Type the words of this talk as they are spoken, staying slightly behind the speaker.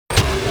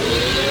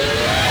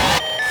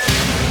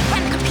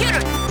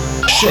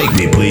Shake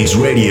Me Please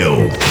Radio.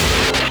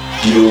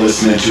 You're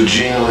listening to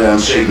Gene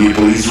Lounge Shake Me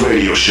Please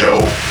Radio Show.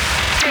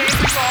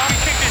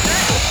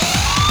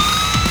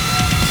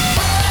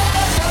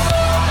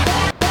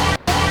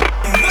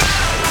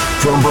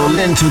 From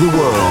Berlin to the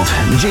world,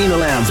 Gene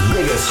Lounge's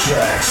biggest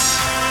tracks.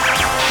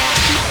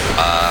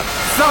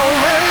 So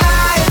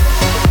alive,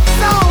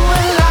 so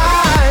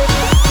alive.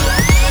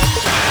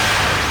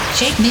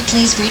 Shake Me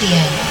Please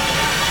Radio.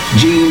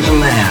 Gene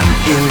Lamb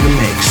in the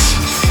mix.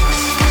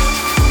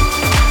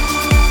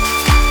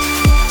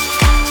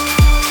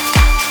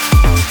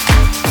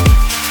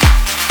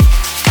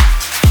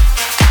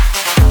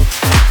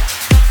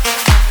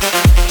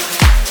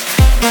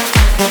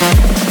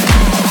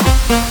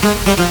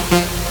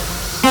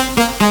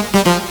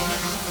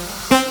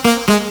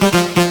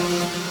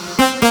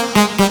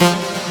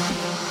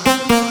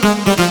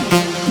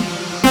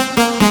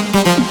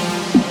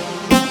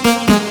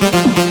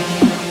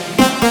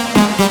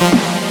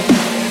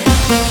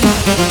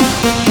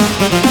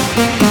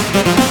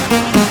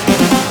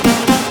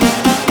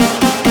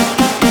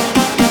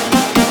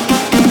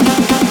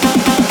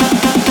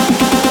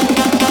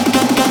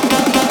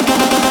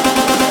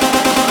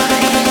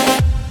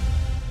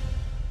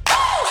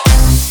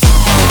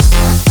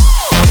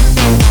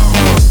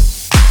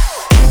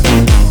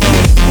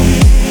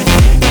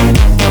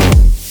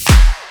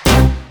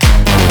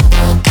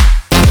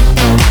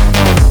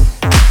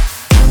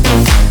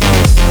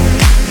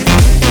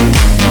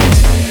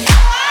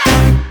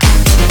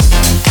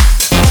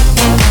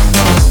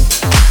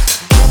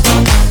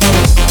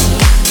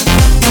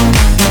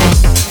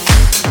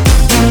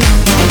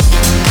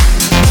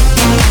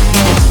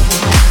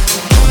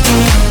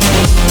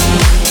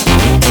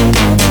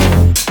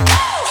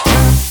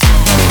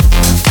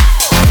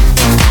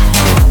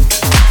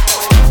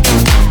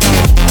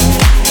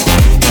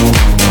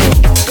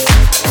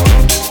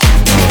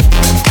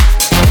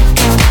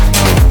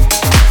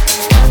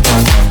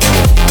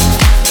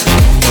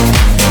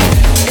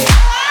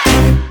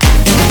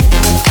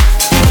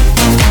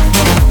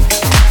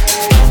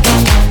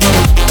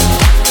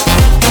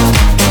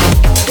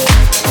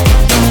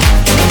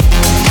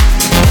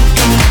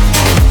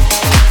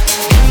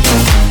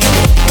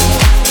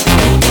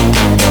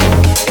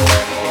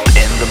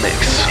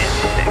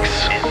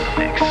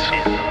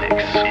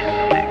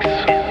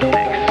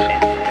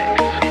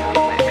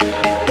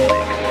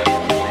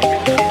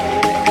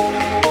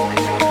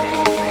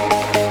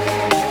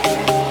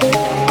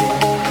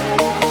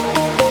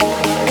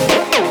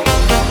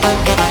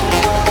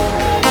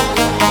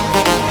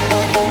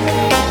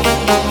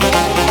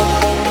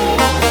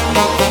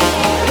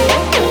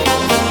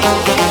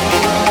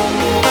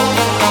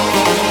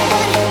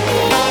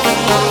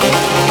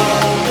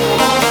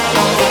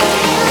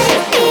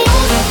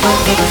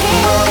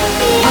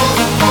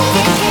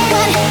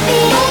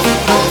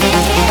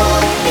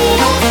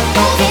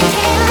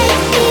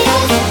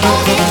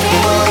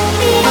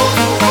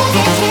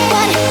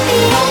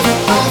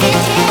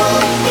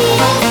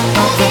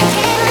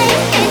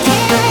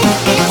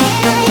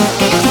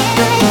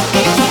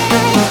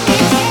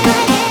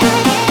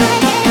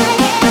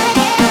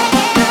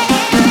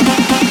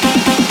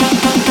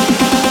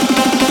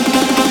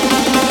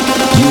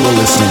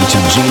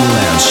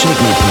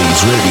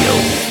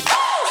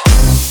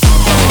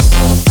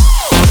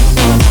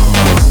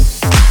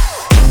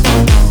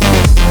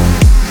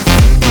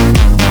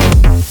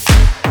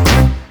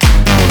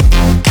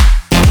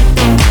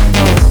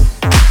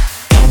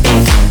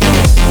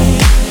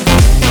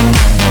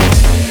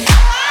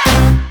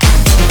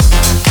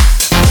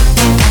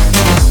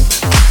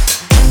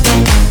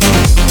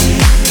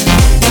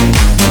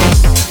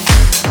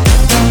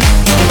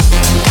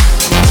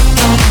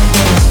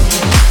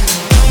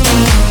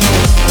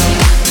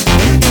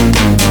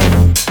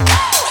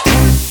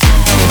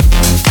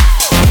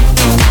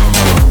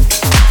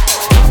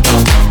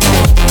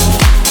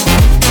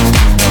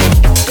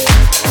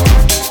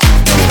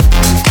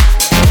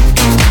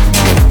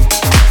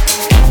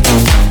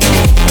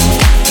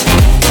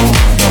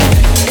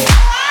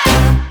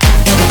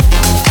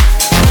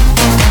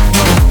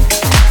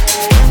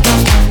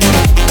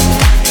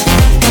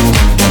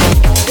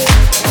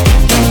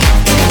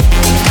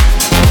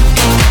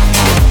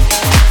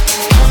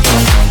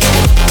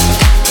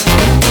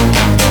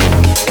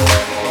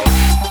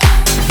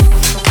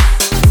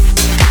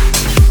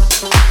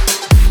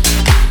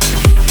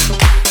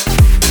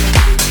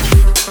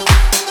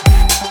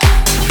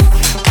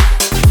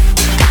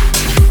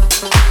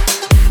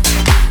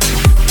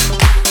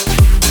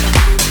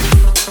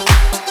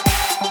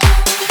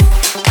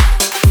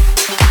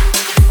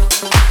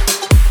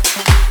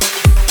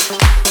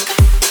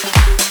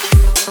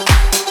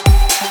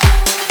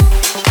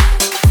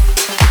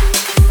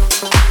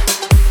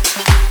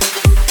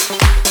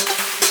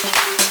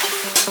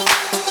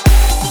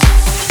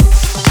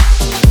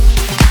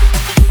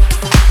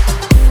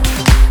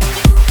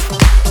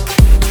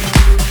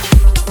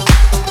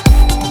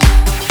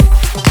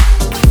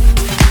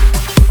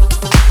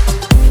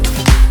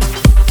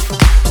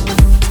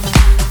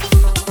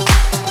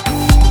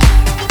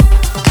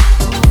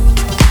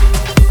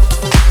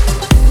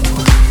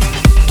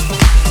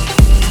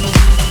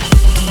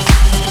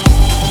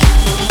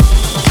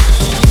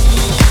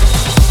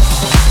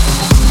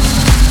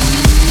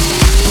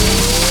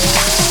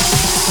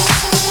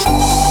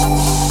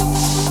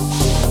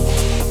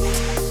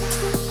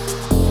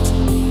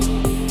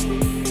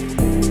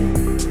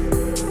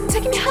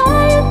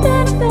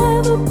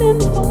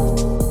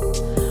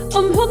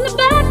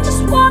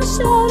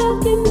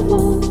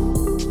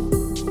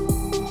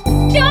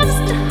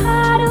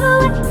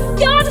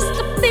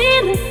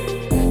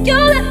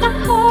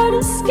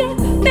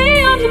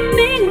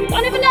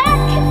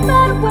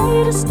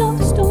 way to stop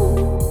the storm.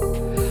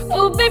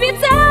 Oh, baby,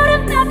 it's out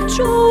of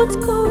natural, what's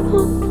going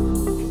on?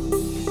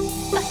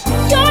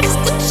 You're just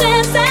a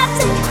chance I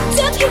take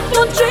to keep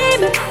on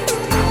dreaming.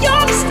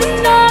 You're just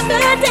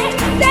another day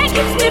that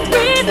keeps me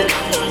breathing.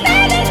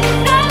 Baby,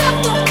 I'm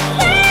the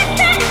way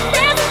that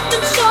hasn't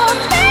been shown.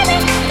 Baby,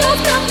 don't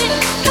stop me,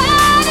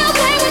 run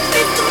away with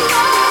me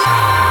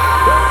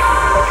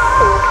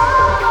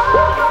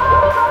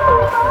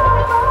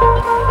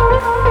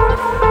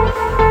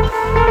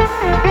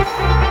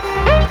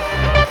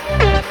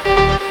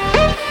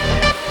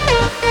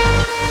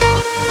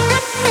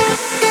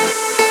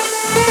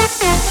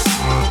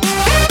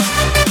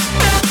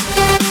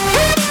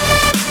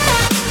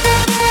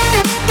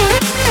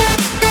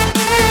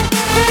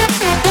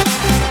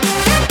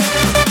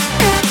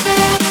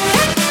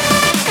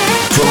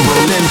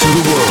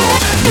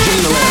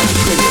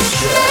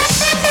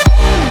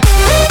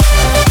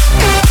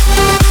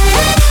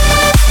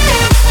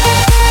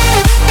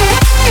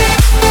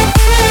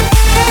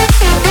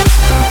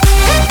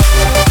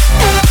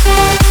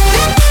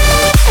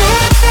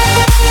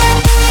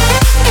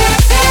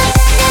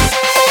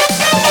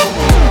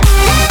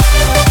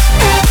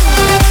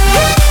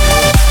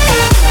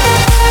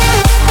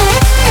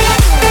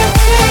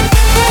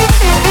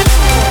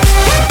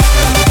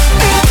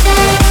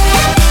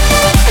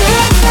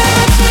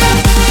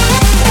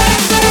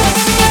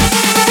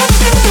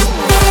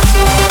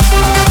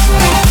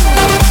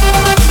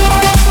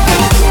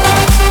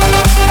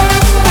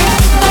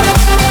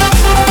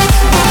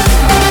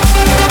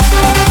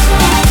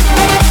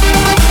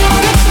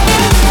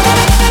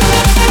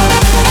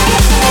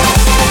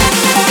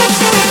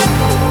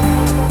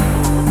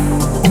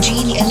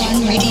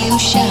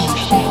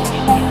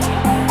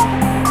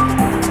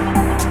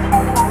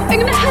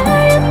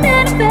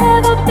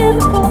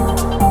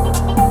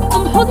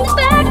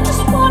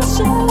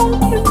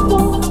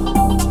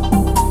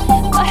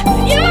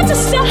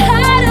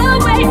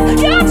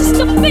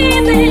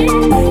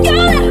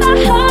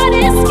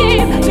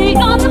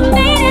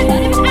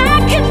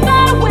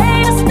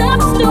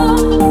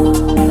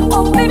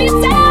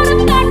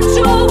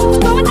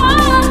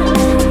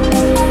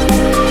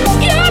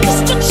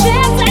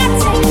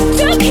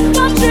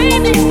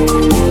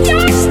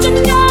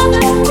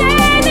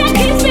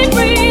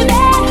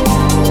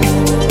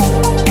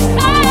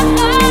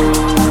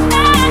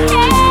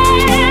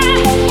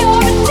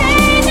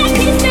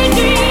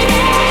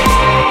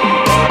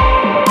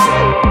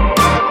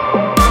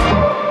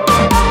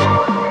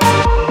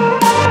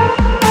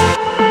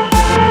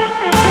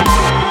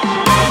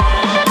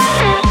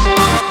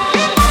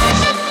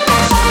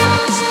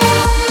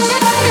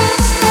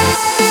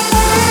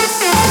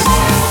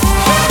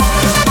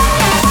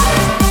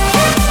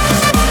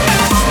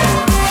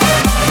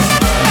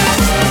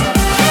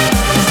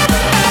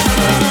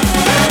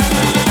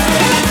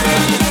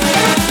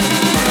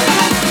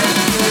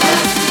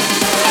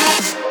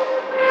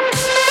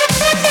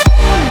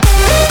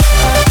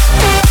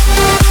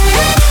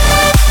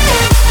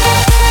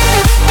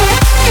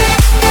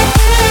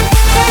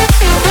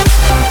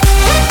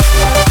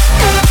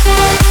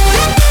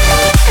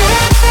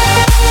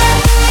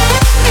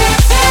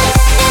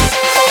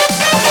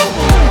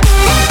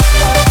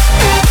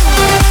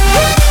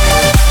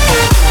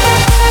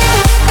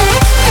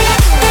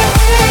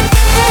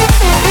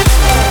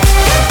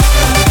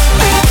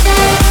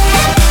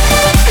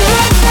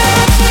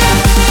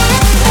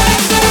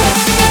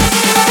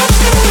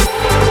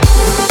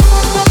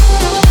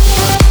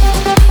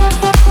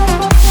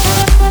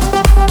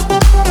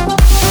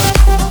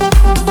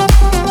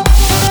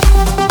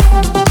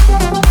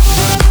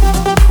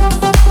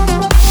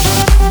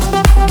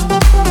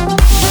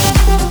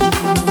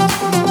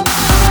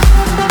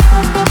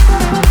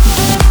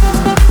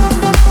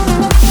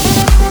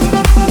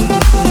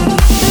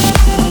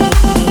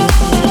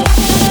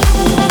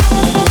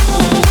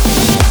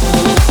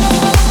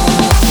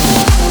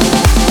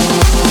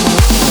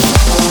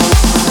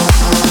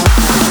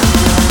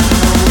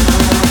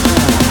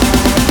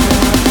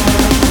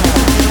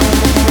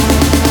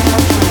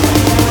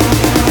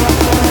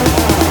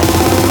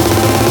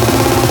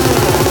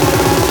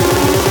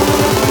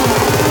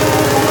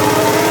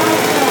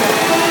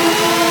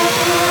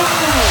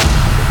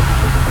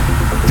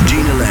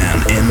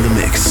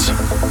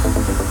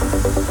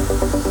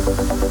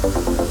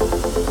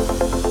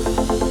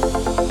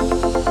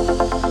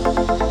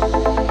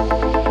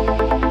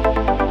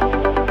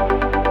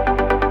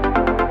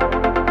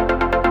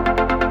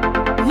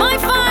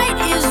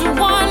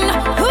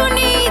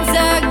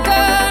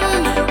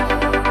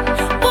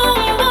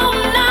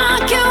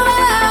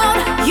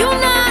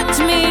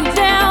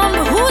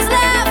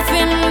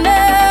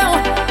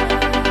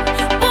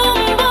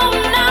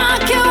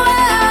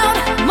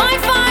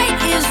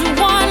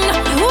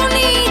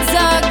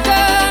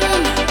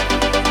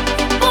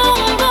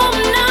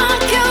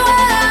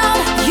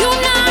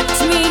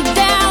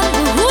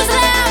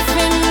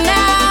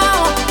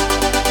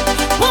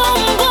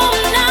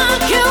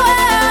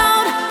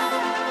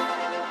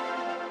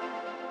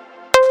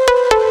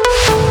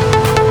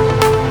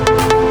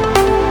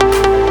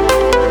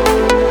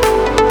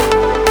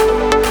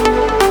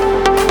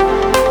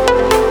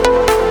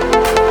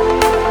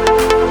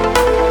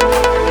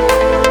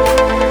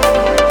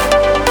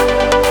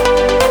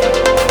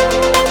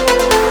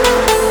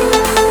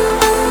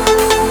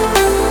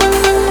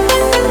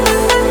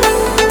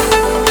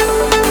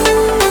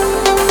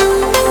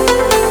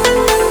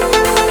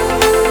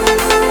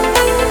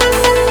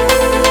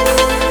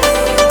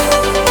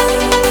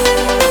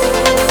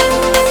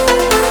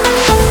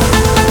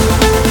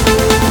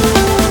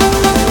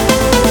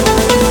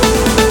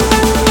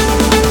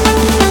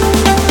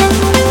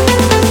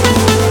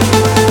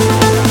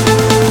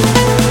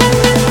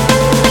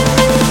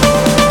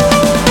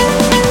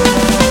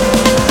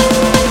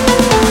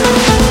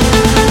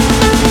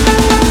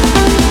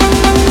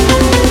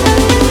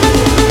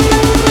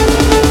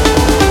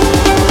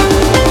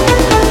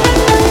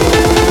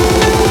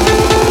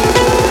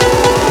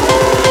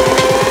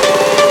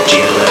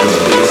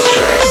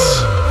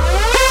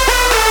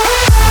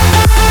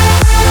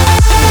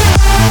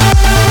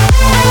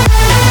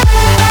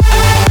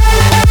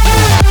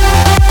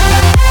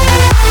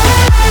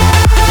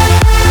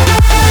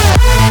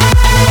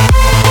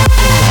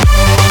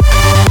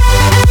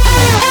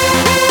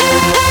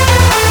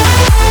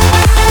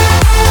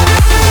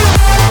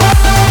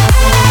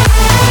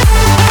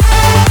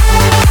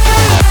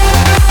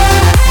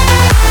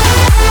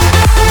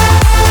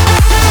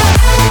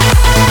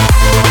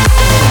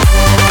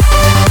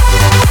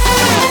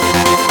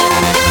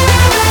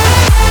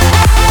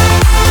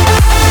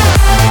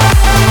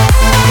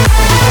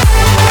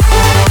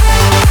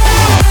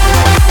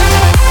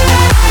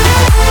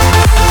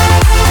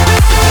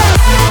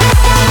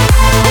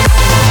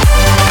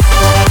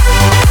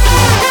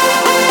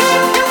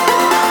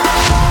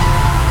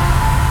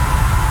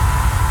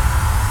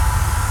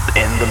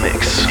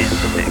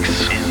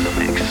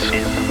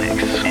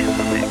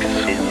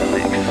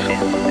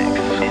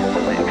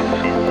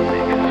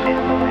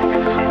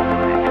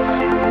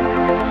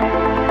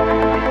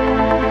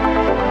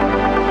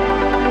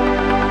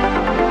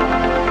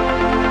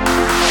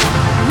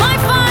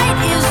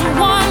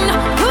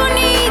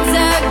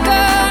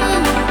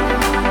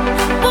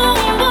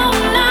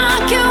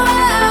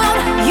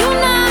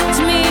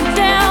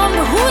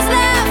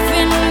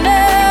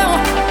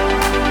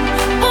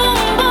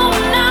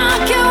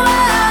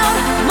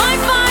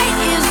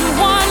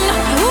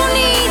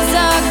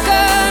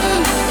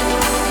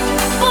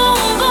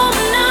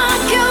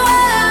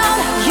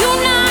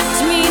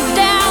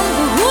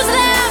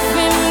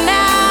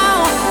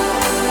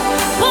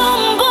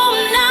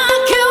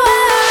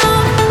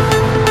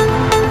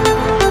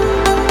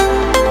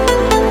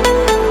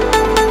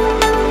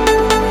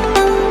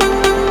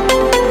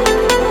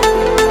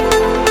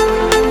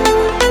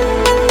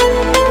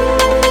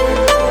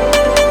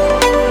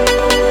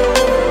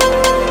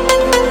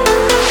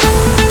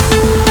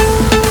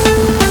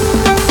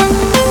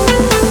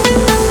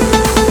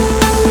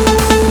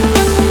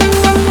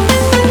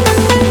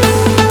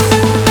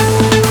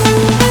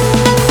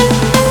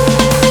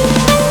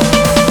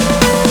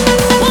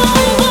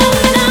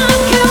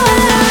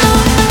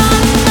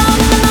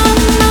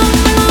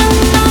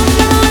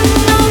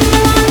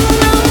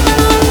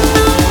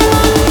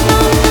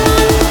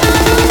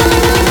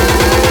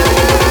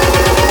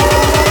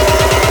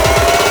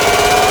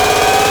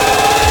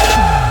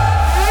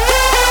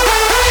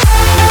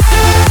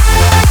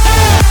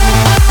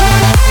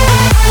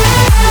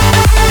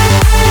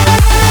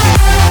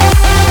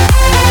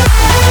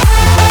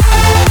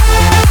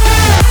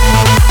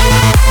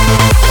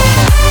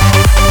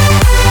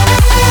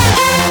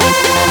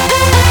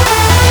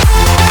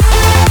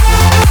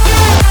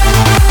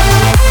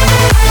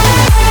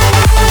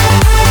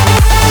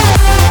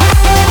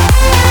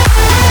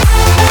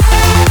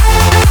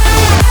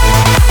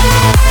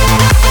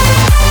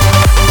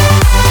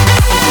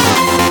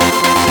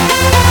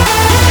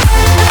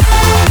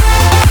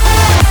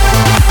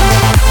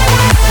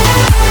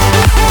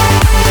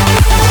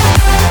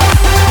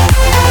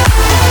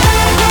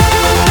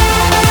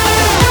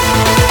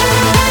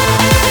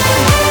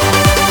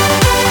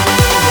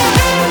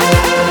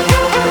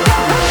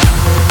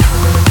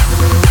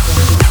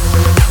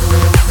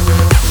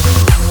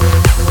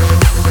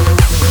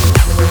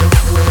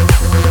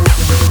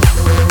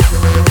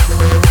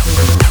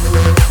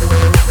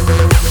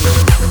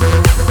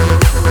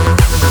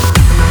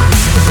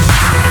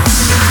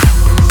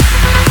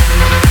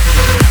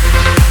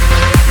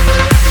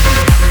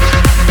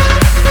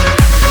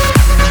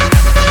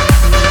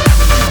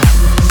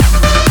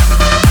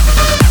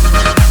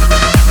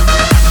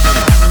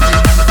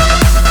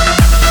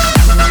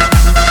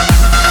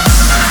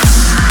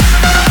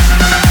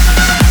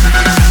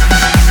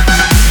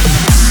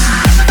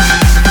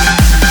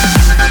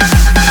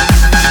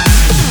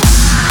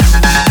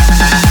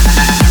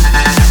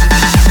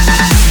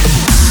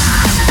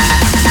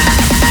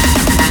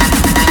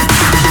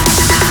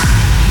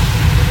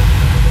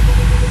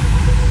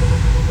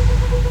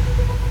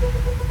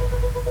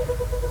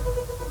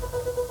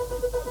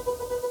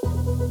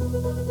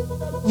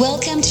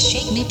Welcome to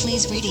Shake Me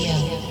Please Radio.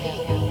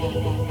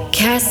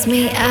 Cast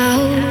me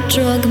out,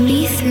 drug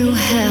me through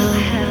hell.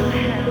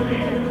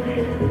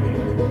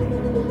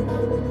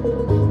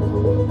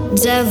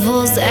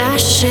 Devil's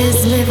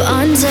ashes live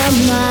under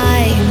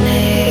my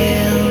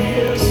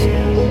nails.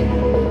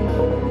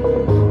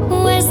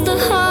 Where's the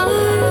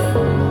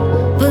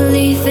heart?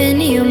 Belief in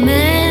humanity.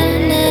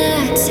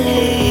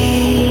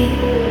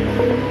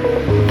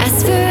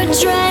 Ask for a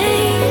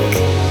drink.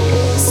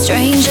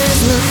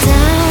 Strangers look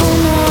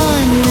down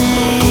on me.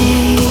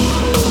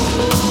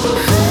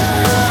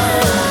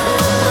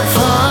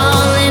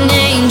 Fallen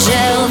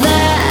angel,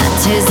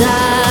 that is I.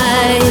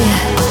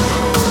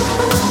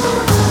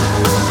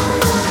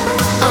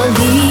 I'll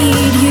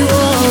lead you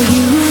all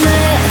you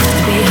left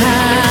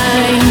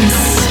behind.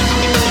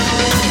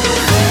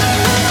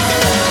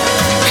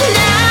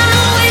 Now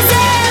is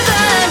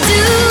ever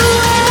do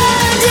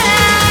or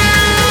die.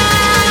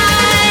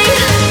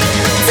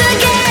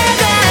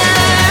 Together,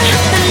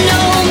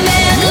 no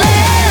man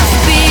left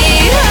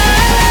behind.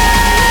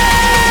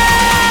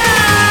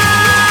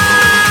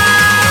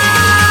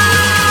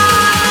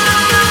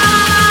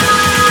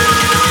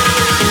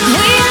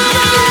 We are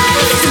the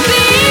left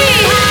behind.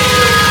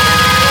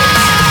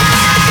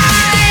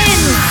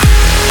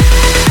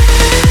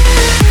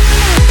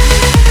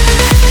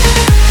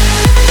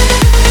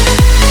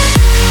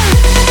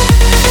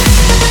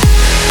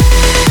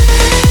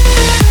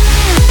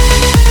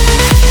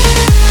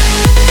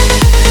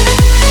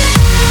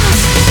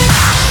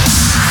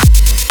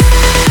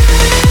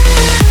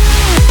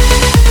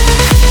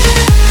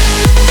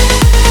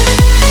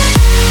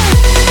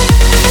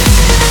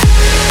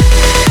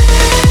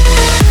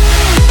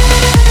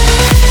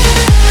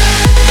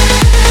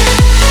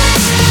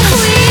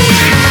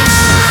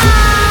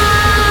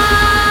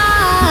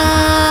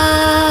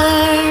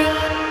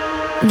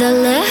 The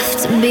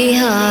left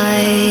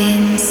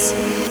behind.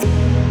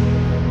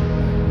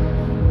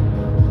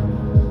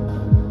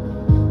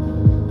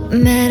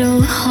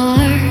 Metal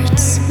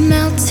hearts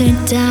melted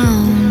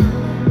down.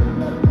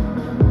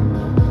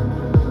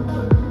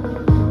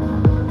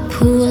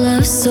 Pool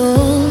of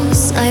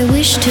souls I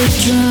wish to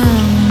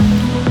drown.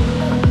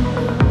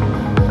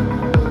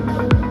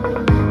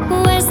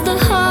 Where's the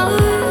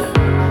heart?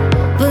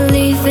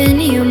 Belief in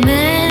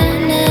humanity.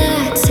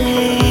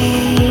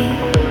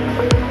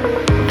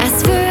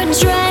 Ask for a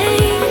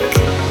drink.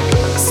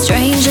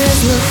 Strangers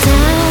look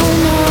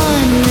down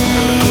on me.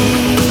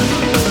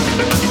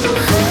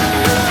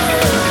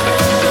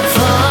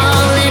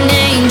 Fallen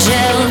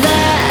angel,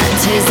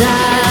 that is I.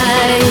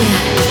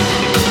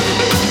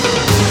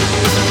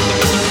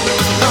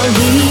 I'll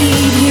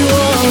lead you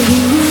all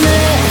you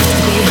left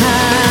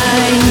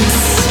behind.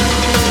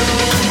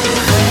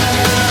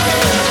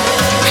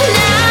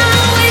 Now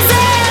is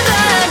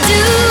ever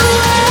do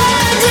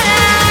or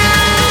die.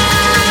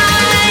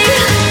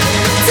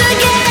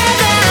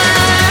 Together,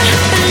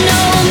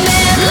 no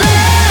man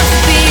left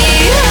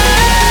behind.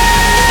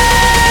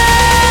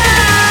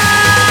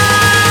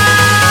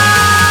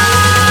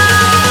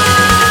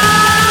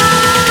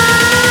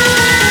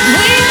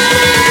 We are left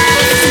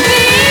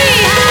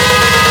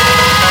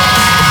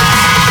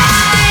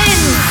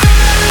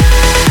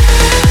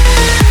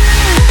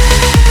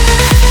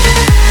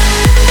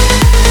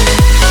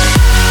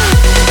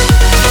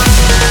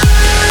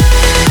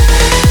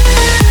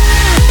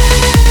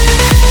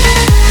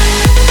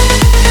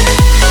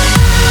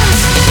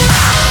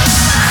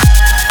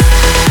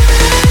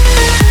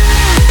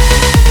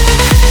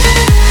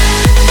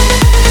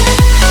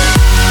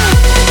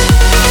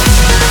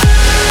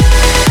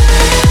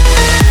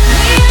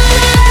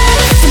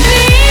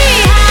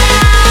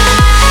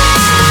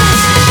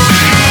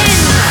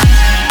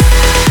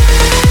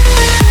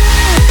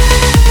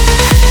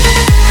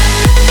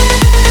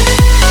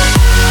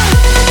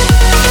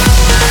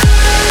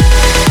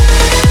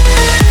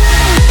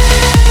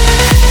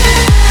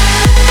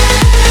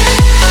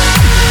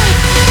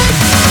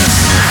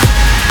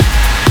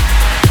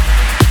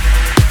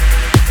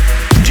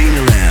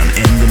Gina Lamb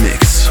in the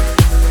mix.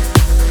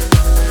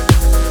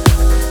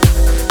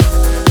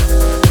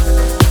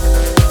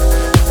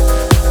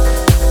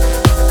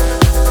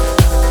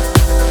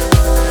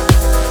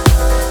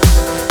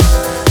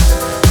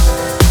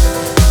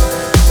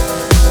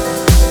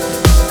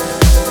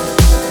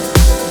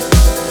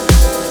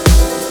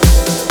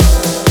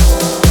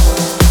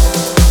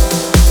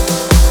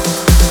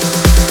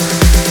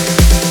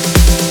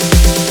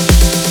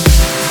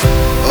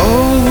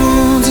 Old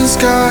wounds and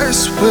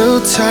scars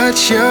will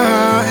touch your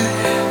heart.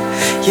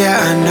 Yeah,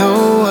 I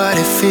know what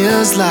it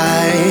feels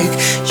like.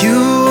 You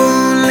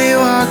only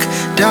walk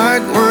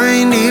dark,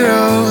 windy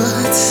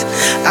roads.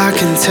 I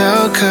can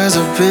tell 'cause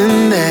I've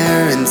been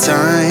there, and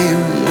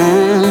time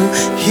won't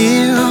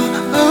heal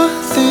a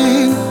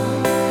thing.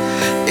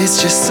 It's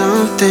just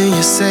something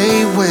you say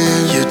when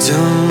you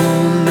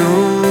don't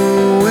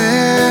know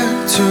where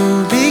to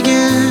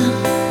begin.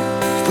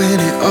 When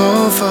it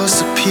all falls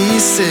to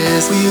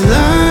pieces, we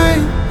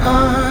light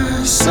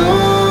our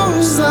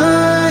souls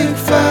like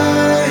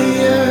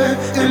fire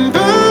and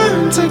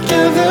burn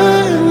together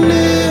and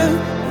live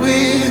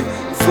with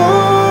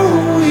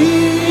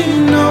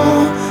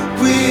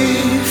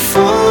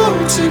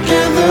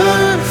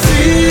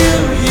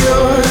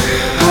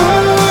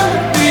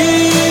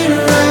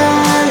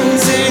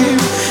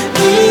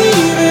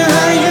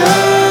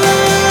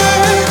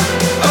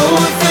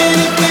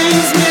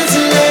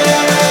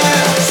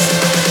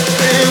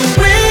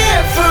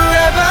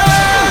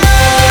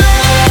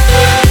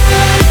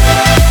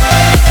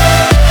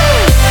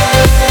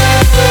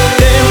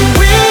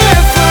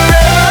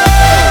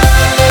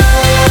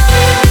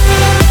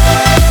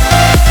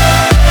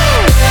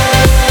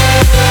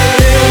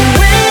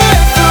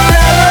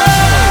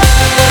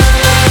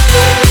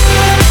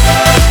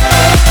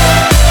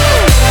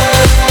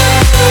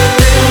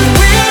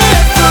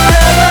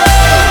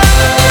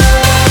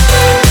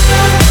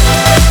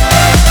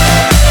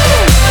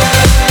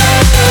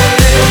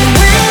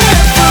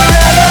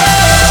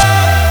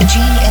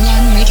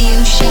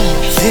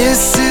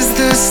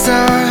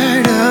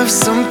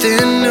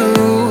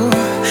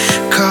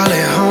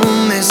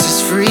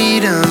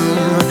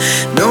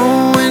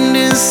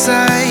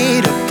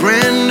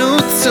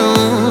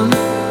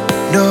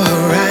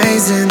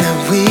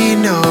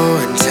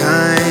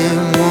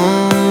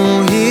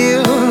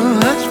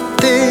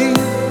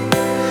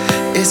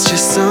It's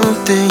just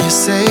something you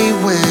say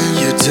when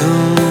you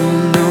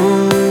don't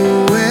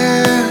know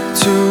where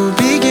to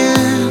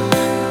begin.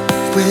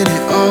 When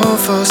it all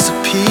falls to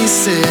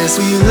pieces,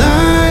 we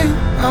light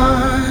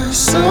our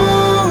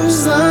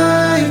souls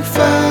like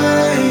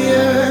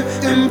fire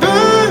and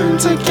burn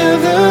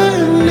together.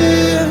 And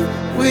if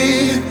we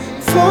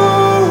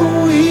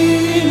fall,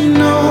 we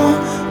know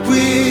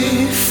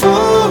we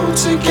fall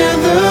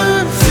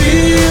together.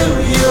 Feel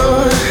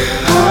your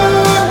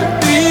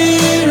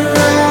heartbeat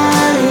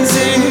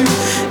rising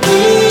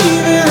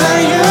even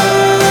higher.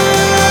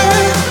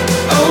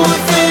 Oh,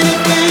 if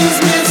anything's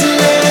meant to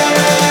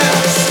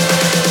last,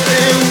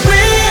 then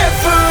we're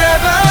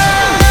forever.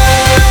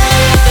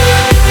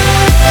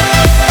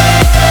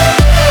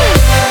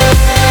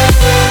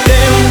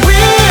 Then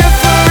we're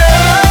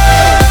forever.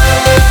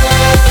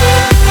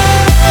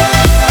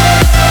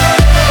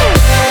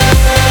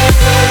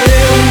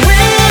 Then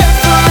we're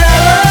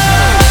forever.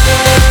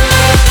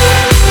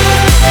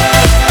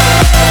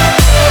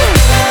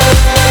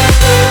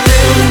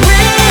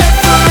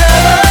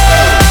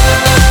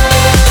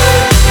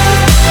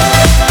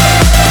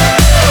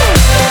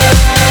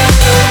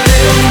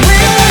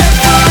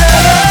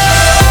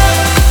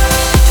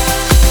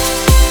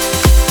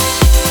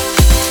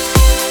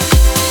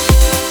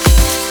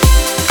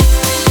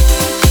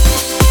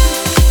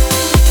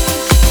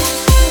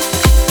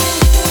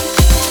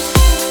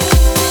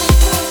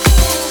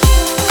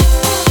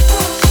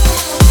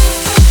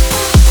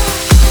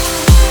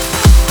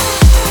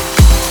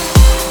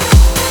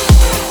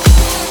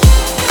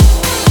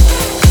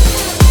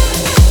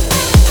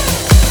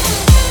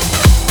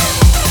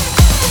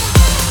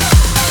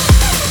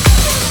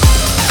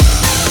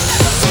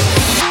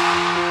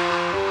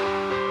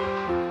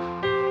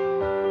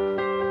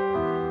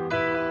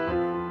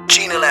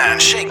 Gina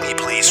Land, Shake Me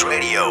Please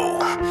Radio.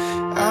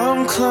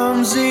 I'm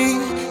clumsy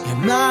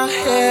and my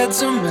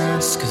head's a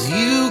mess, 'cause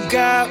you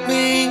got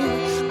me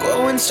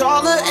growing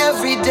taller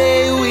every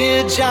day.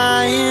 We're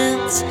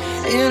giants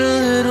in a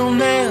little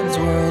man's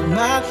world.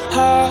 My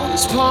heart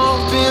is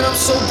pumping up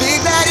so big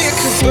that it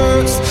could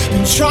burst.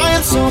 Been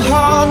trying so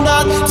hard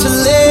not to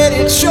let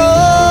it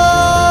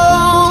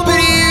show, but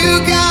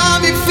you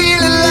got me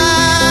feeling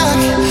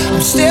like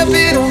I'm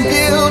stepping on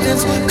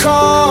buildings,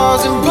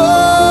 cars and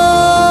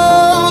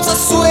boats. I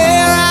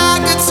swear I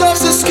could touch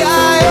the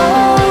sky.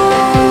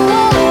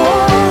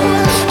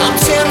 I'm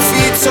 10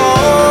 feet tall.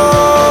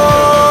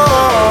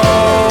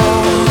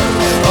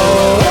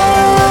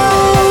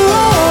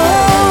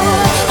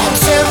 I'm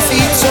 10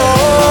 feet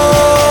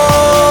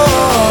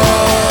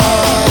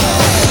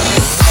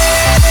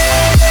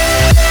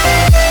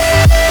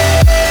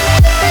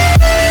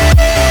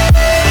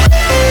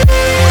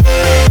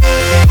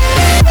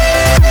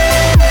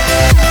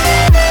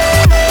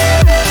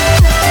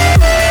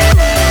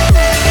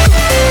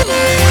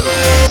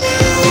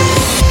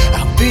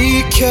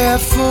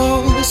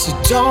careful, so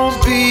don't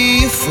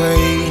be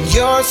afraid.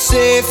 You're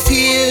safe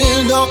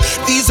here, no,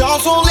 these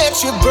arms won't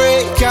let you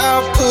break.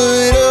 I'll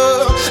put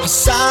up a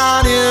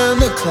sign in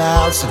the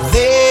clouds so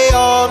they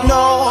all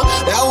know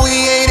that we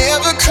ain't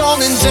ever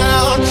coming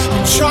down.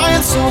 I'm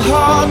trying so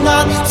hard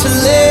not to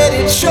let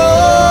it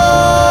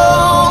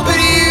show, but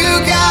you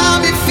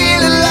got me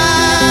feeling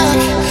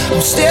like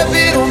I'm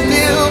stepping on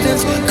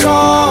buildings,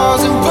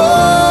 cars and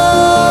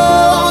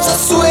boats. I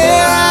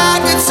swear I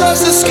could touch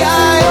the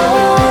sky.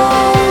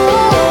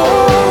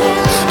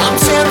 I'm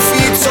 10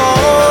 feet tall.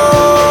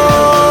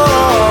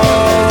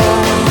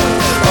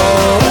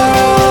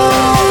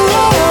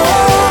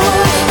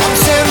 I'm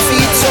 10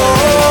 feet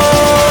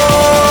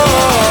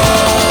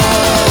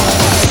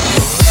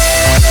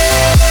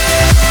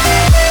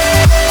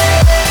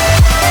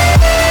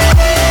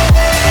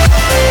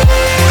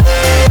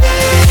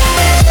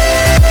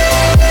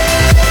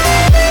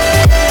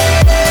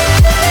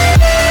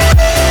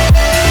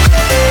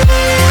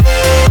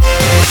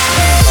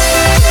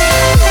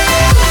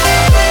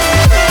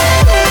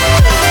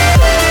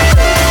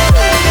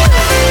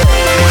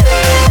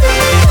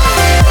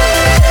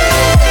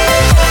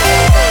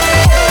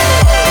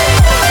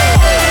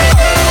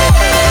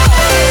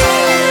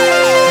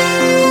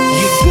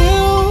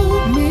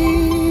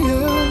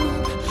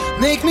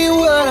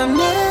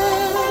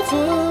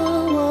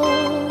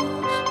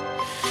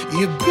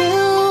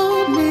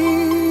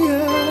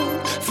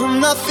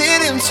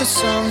into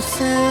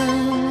something,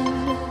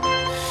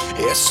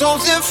 yeah,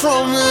 something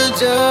from the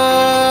dust.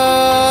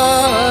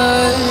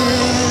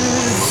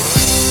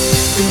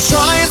 Been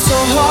trying so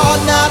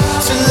hard not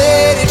to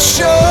let it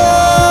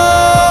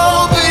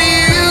show, but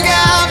you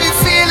got me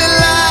feeling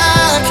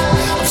like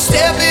I'm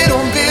stepping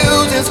on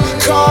buildings,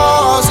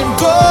 cars and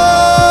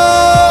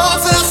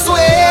boats, and I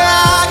swear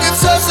I can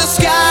touch the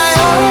sky.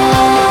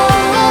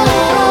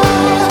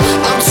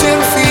 I'm 10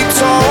 feet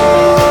tall.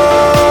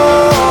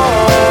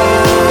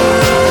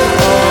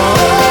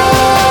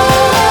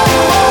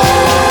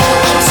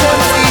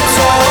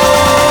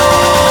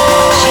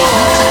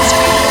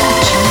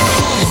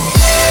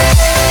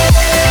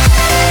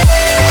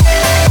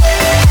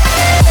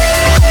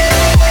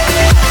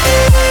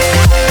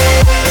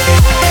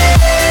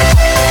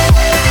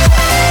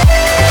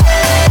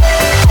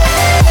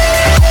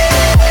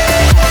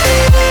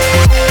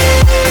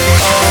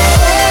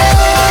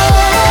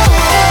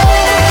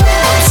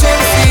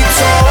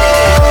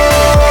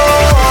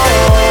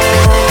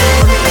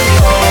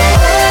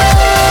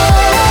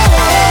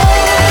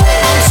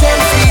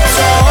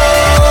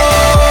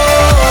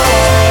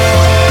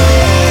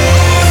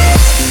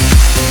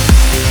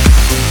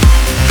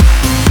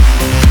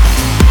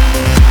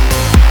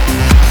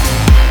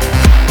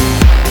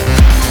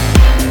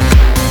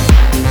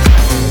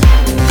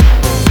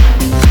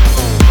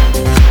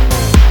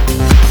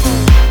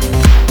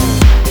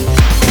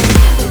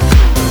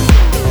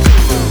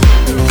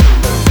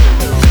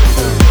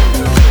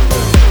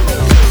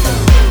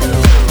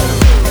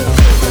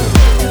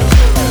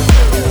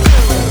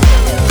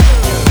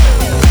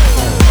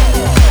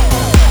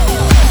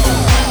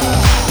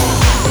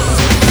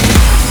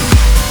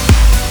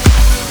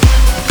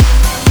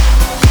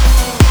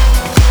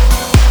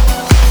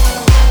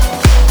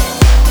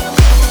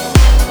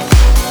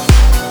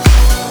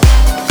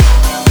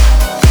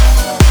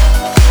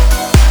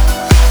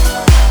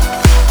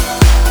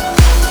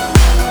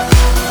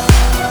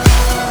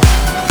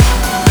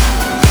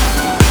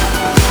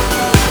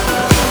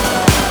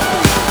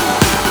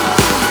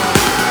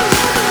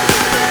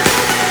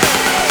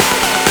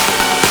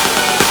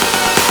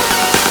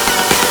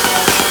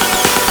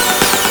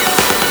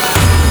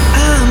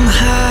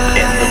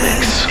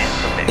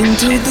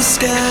 the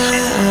sky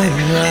I'm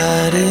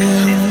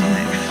riding.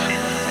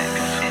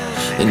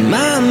 In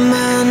my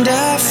mind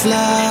I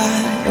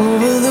fly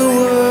over the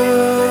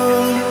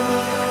world.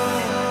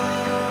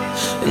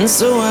 And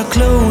so I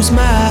close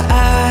my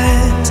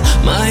eyes.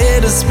 My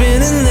head is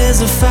spinning,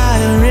 there's a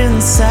fire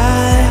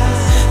inside.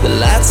 The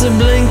lights are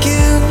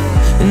blinking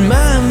in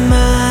my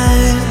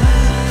mind.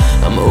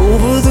 I'm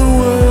over the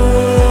world.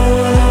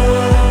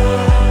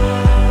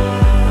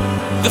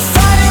 The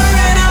fire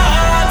in our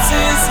hearts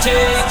is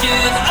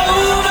taking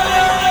over.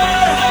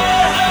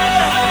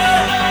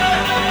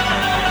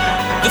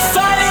 The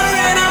fire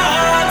in our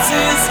hearts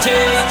is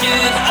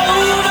taking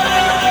over.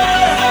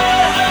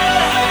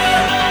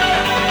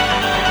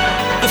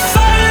 The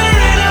fire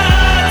in our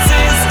hearts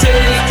is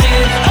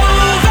taking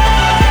over.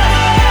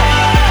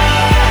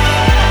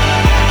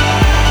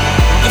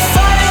 The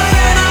fire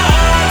in our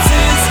hearts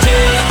is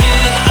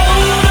taking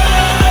over.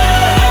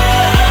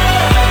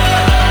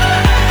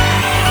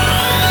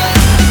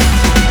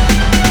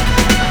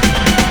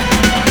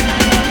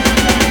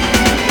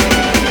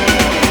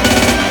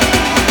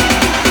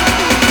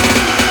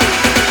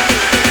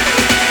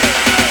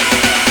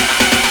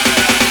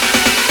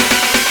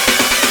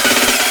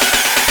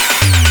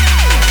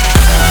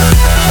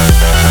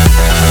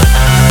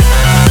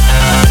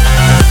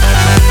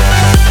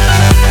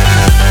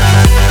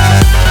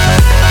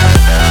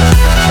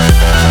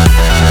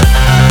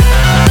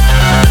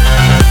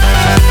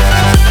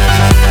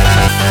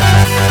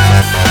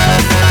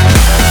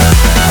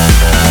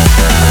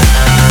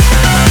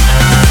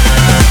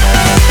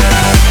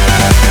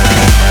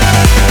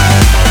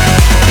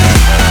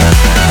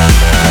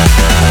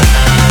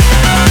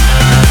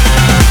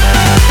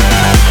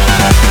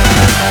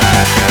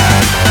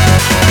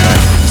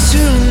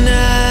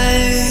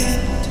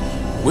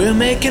 We're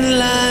making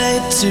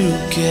light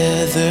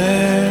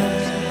together.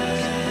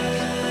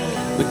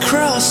 We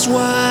crossed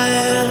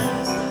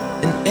wires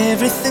and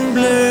everything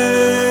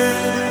blurred.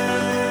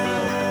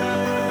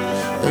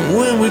 And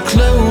when we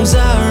close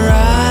our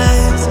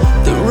eyes,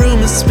 the room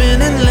is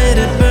spinning, let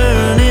it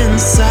burn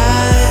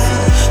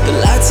inside. The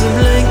lights are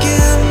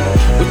blinking,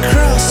 we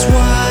crossed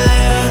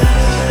wires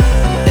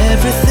and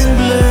everything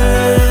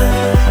blurred.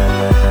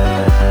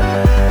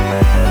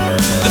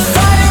 The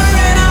fire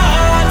in our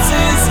hearts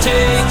is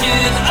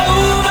taking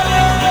over.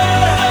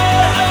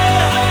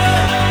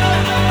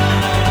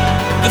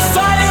 The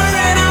fire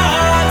in our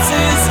hearts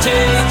is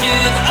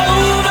taking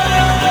over.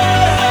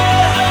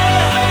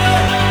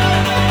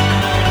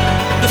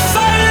 The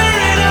fire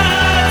in our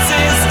hearts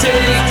is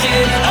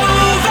taking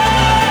over.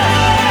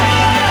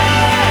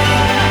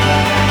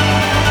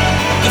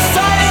 The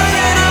fire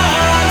in our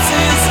hearts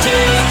is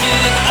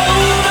taking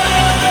over.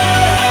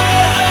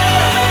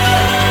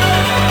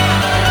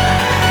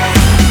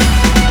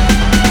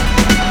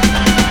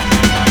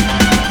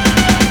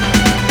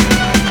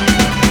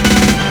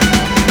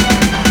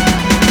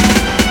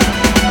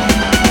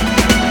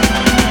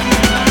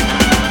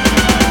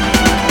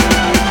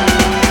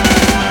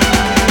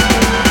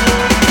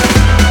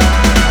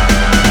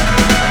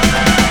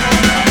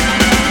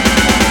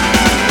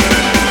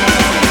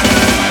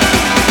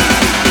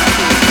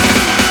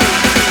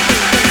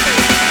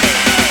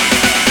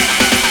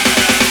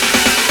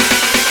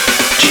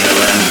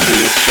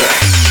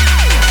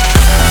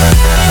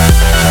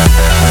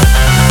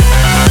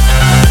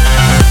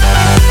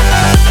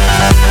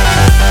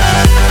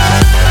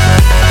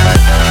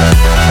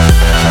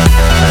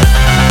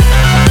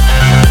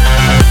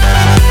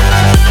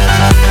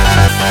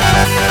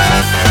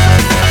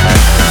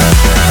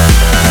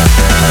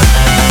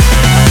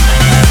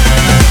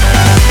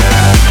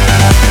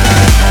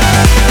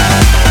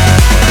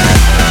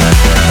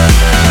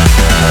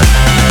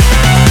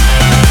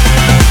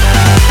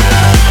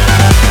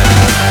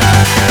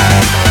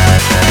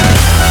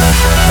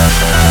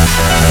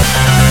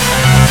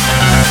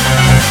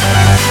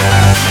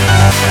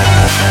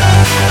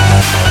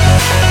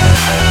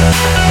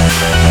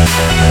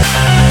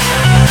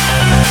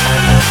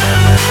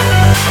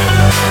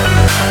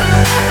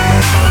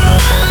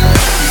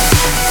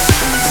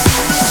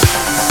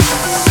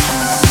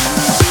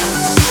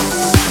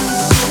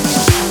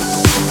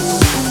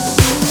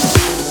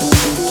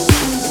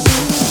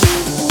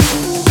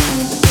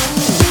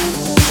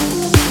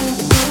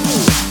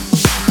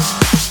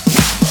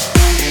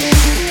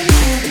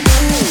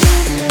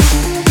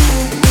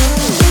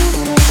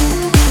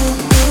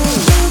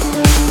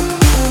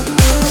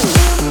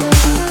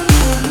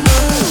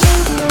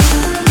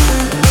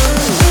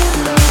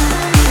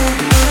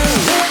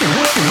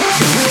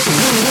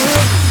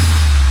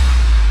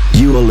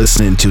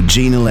 Listening to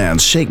Gina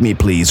Land's Shake Me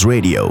Please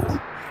Radio.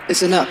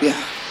 Listen up, yo.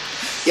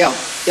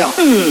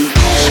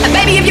 And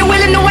baby, if you're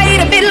willing to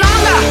wait a bit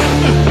longer,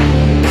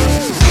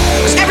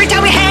 'cause every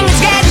time we hang,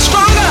 it's getting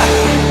stronger.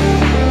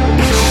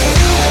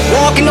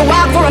 Walking the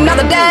walk for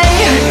another day.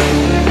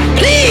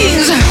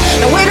 Please,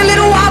 now wait a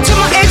little while till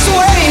my aches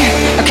away.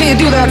 Now can you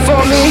do that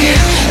for me?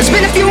 It's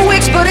been a few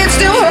weeks, but it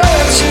still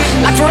hurts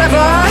like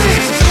forever.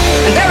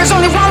 And there is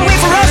only one way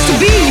for us to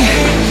be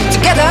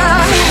together.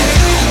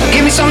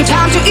 Give me some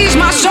time to ease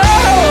my soul.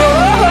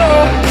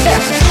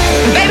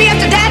 Baby,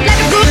 after that, let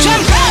the good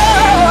time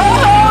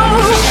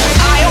roll.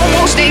 I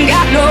almost ain't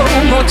got no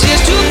more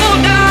tears to fall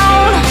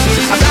down.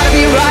 I gotta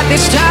be right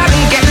this time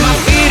and get my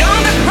feet on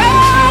the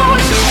ground.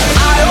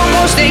 I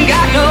almost ain't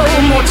got no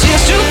more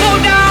tears to fall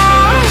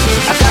down.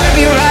 I gotta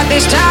be right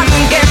this time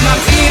and get my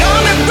feet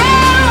on the ground.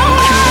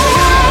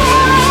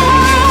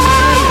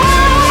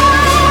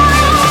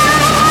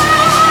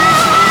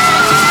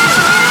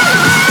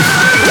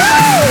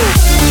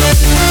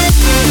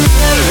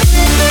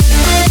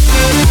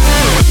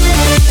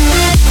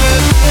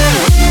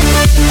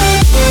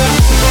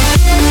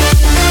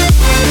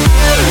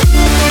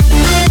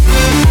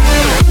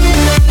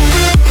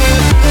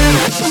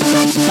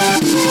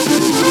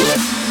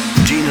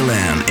 Gina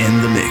Lamb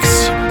in the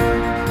mix.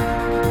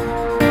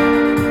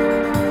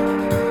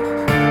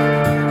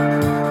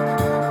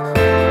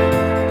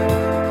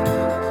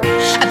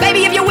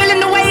 Baby, if you're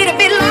willing to wait a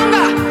bit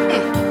longer,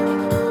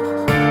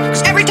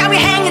 'cause every time we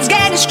hang it's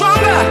getting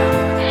stronger.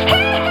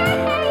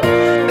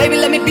 Baby,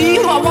 let me be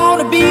who I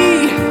wanna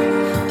be.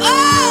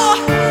 Oh,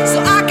 so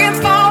I can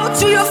fall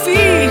to your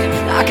feet.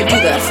 I can do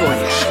that for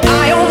you.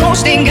 I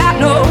almost ain't got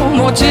no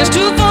more tears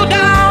to fall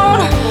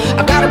down.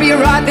 I gotta be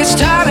right this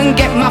time and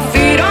get my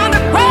feet on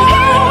the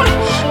ground.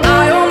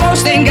 I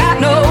almost ain't got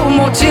no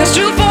more tears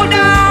to fall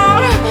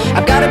down.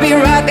 I gotta be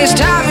right this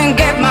time and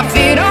get my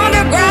feet on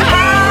the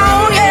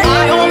ground. Yeah.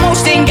 I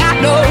almost ain't got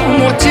no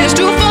more tears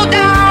to fall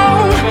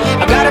down.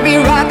 I gotta be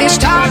right this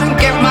time and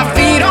get my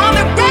feet on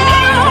the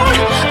ground.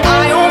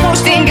 I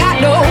almost ain't got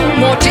no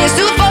more tears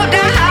to fall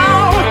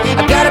down.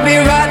 I gotta be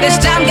right this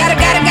time. Gotta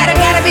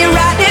be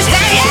right this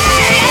time.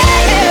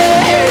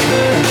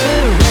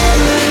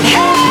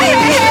 Yeah.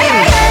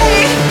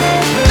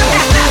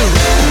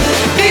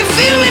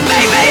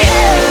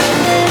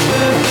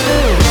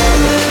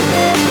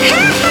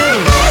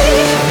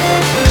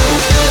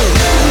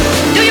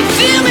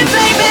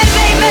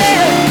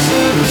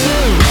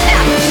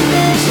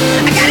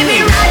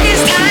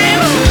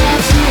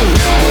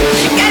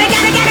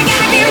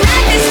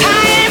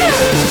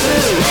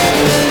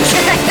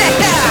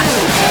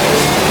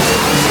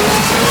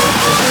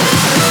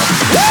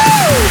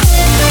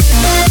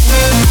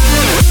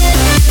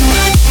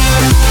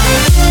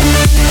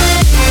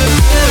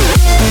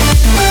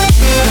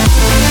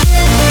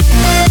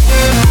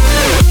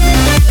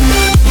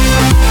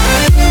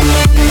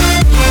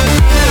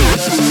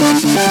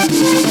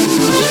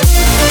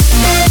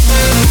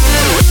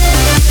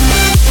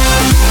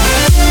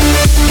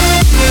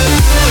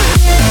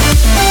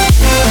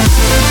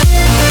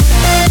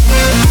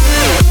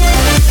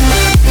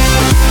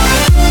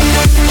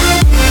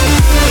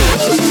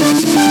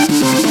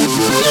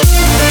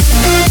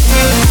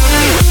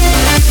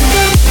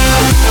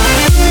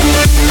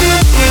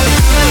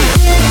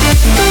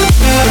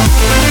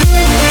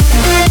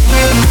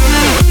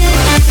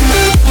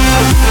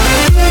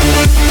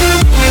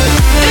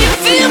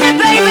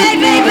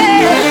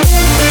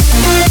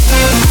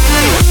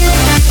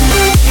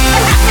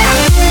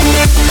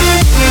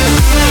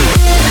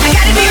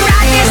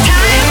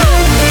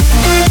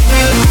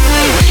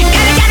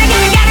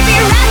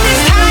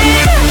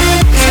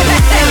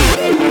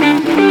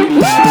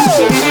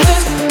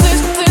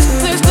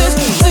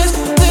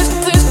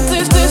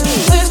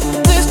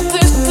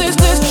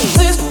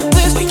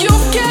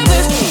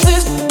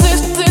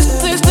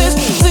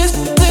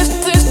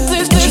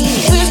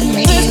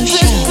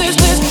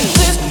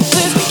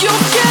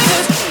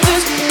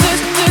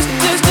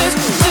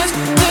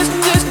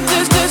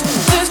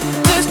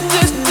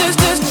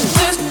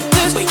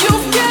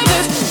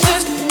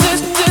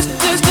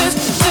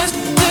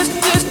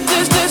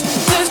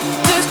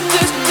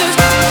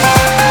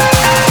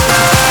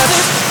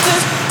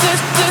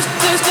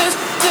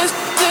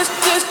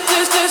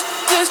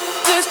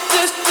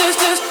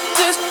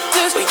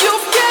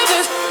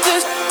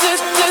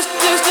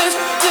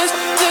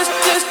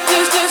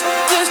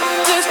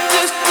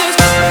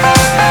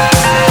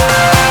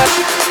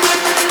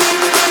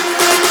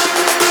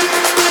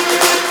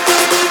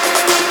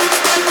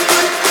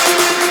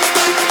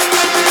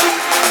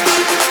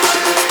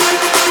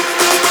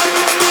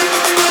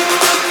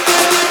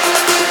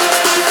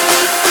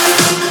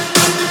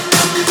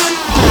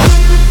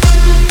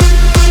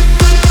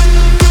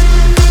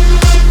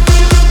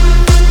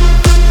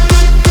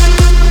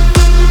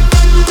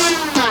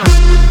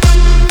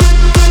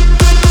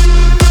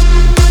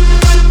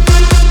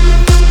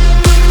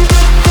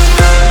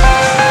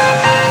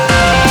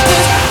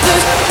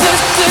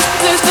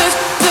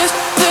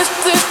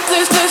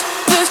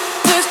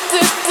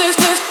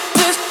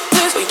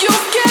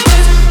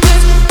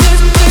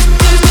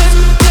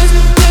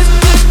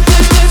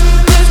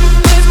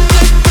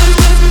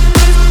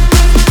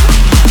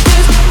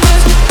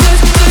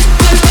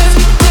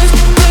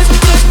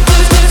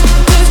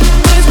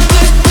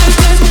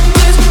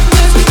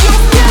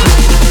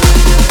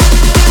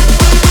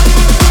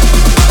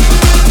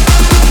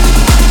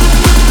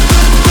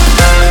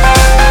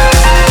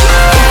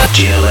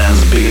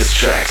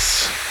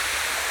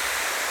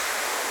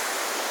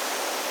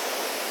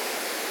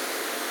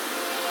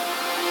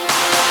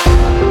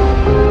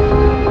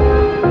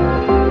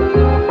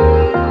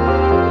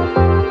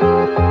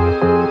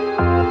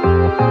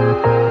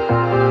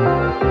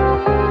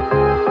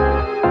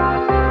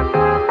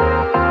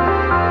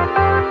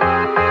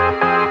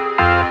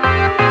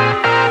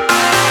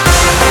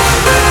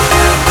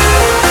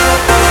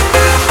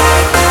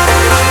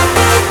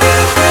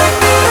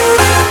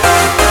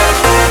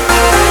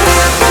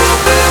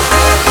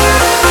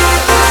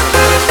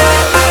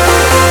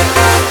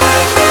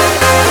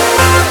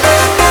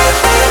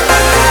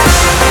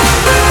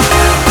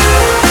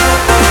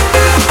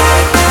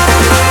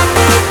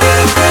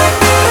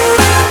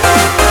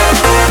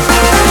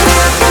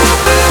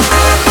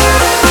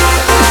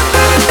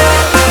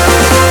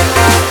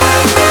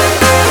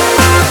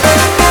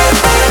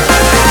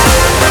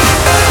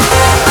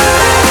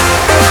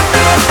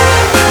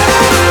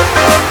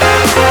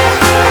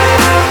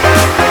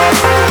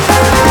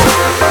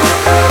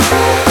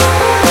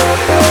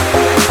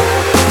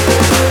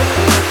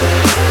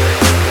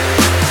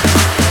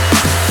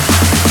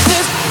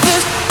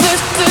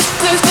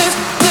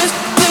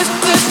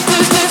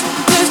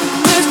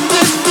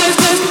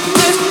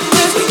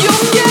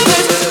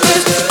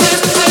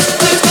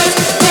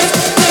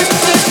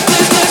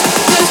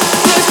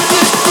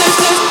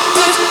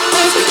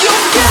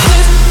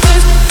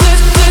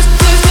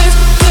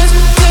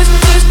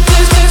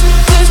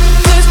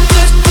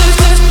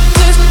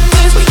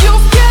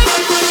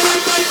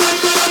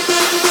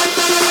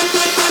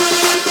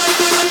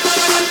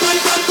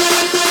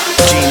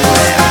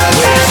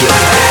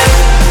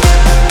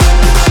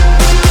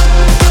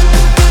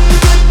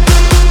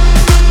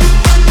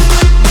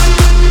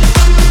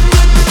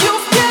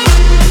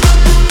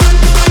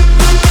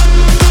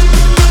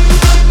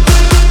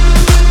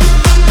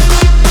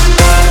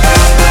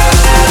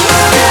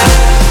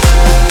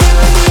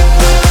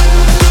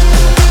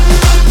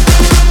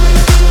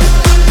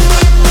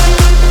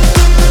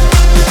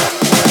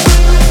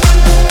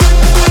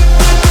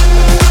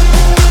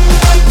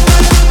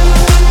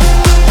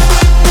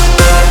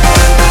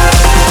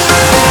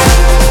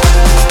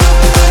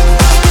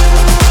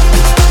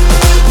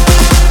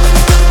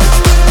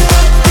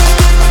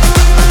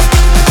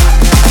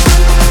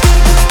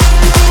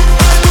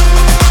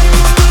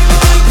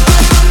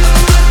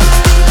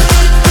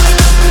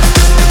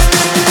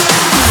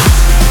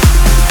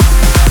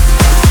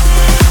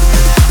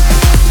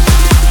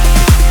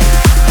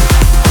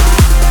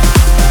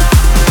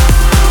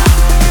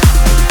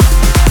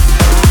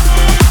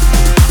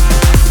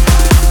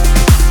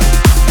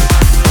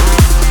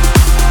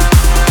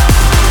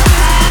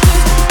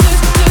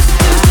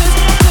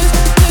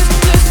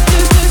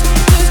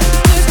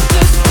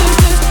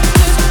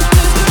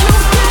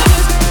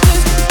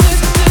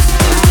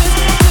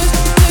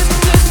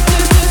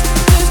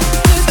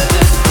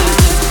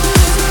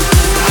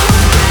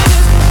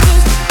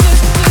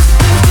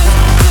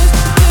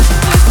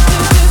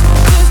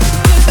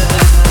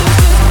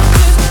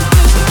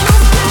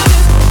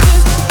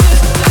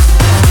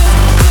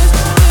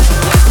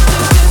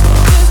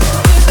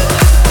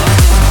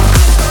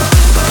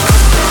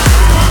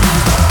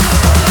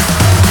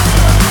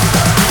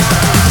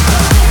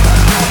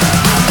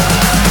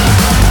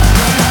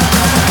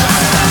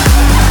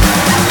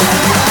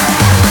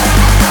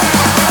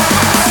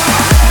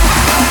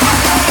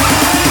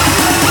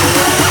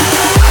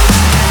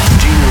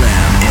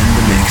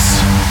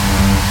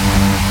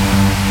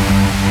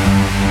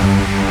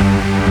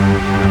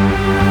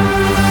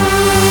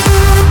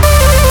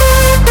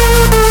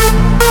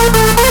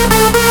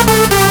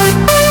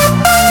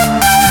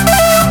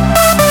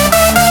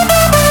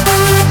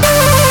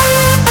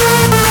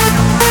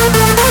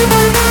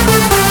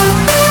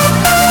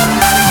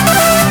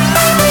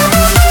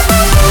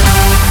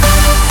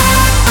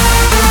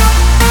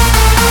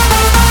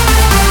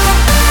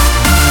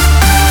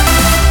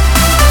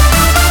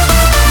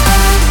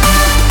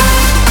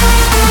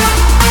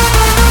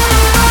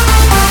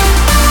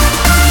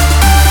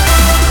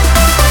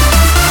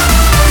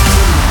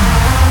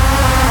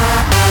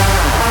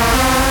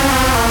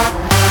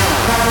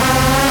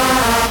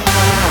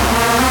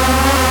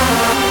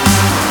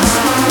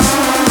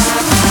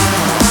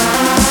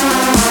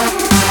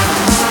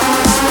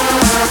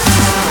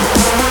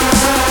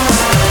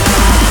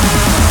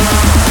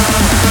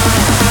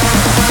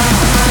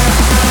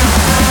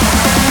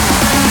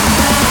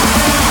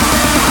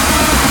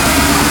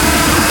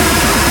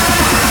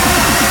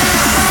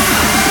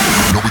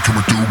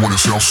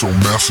 sound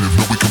so massive.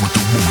 Know we coming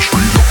through moving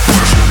straight up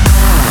blasting.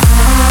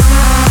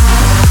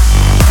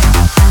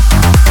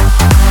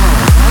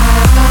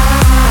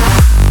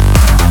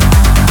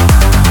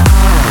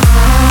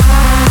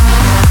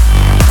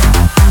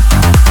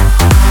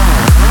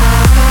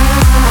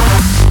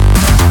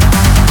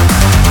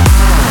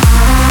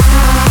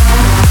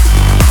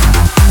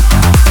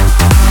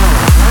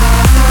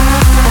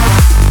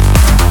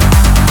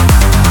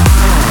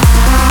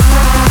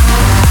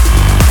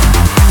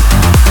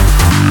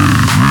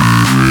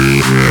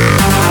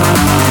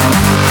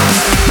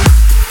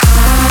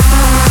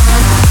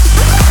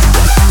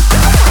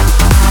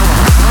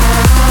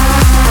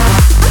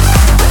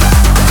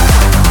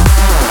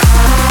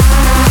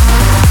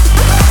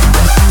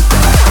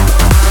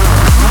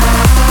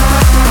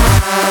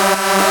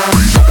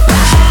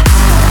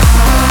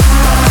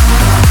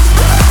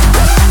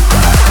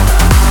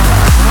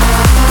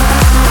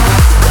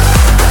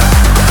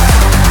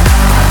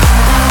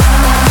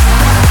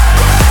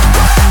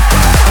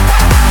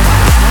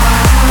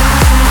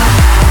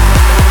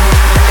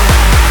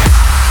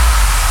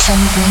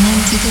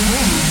 To the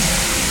world.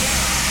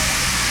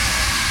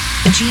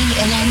 The Gene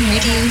Ellen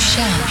Radio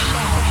Show.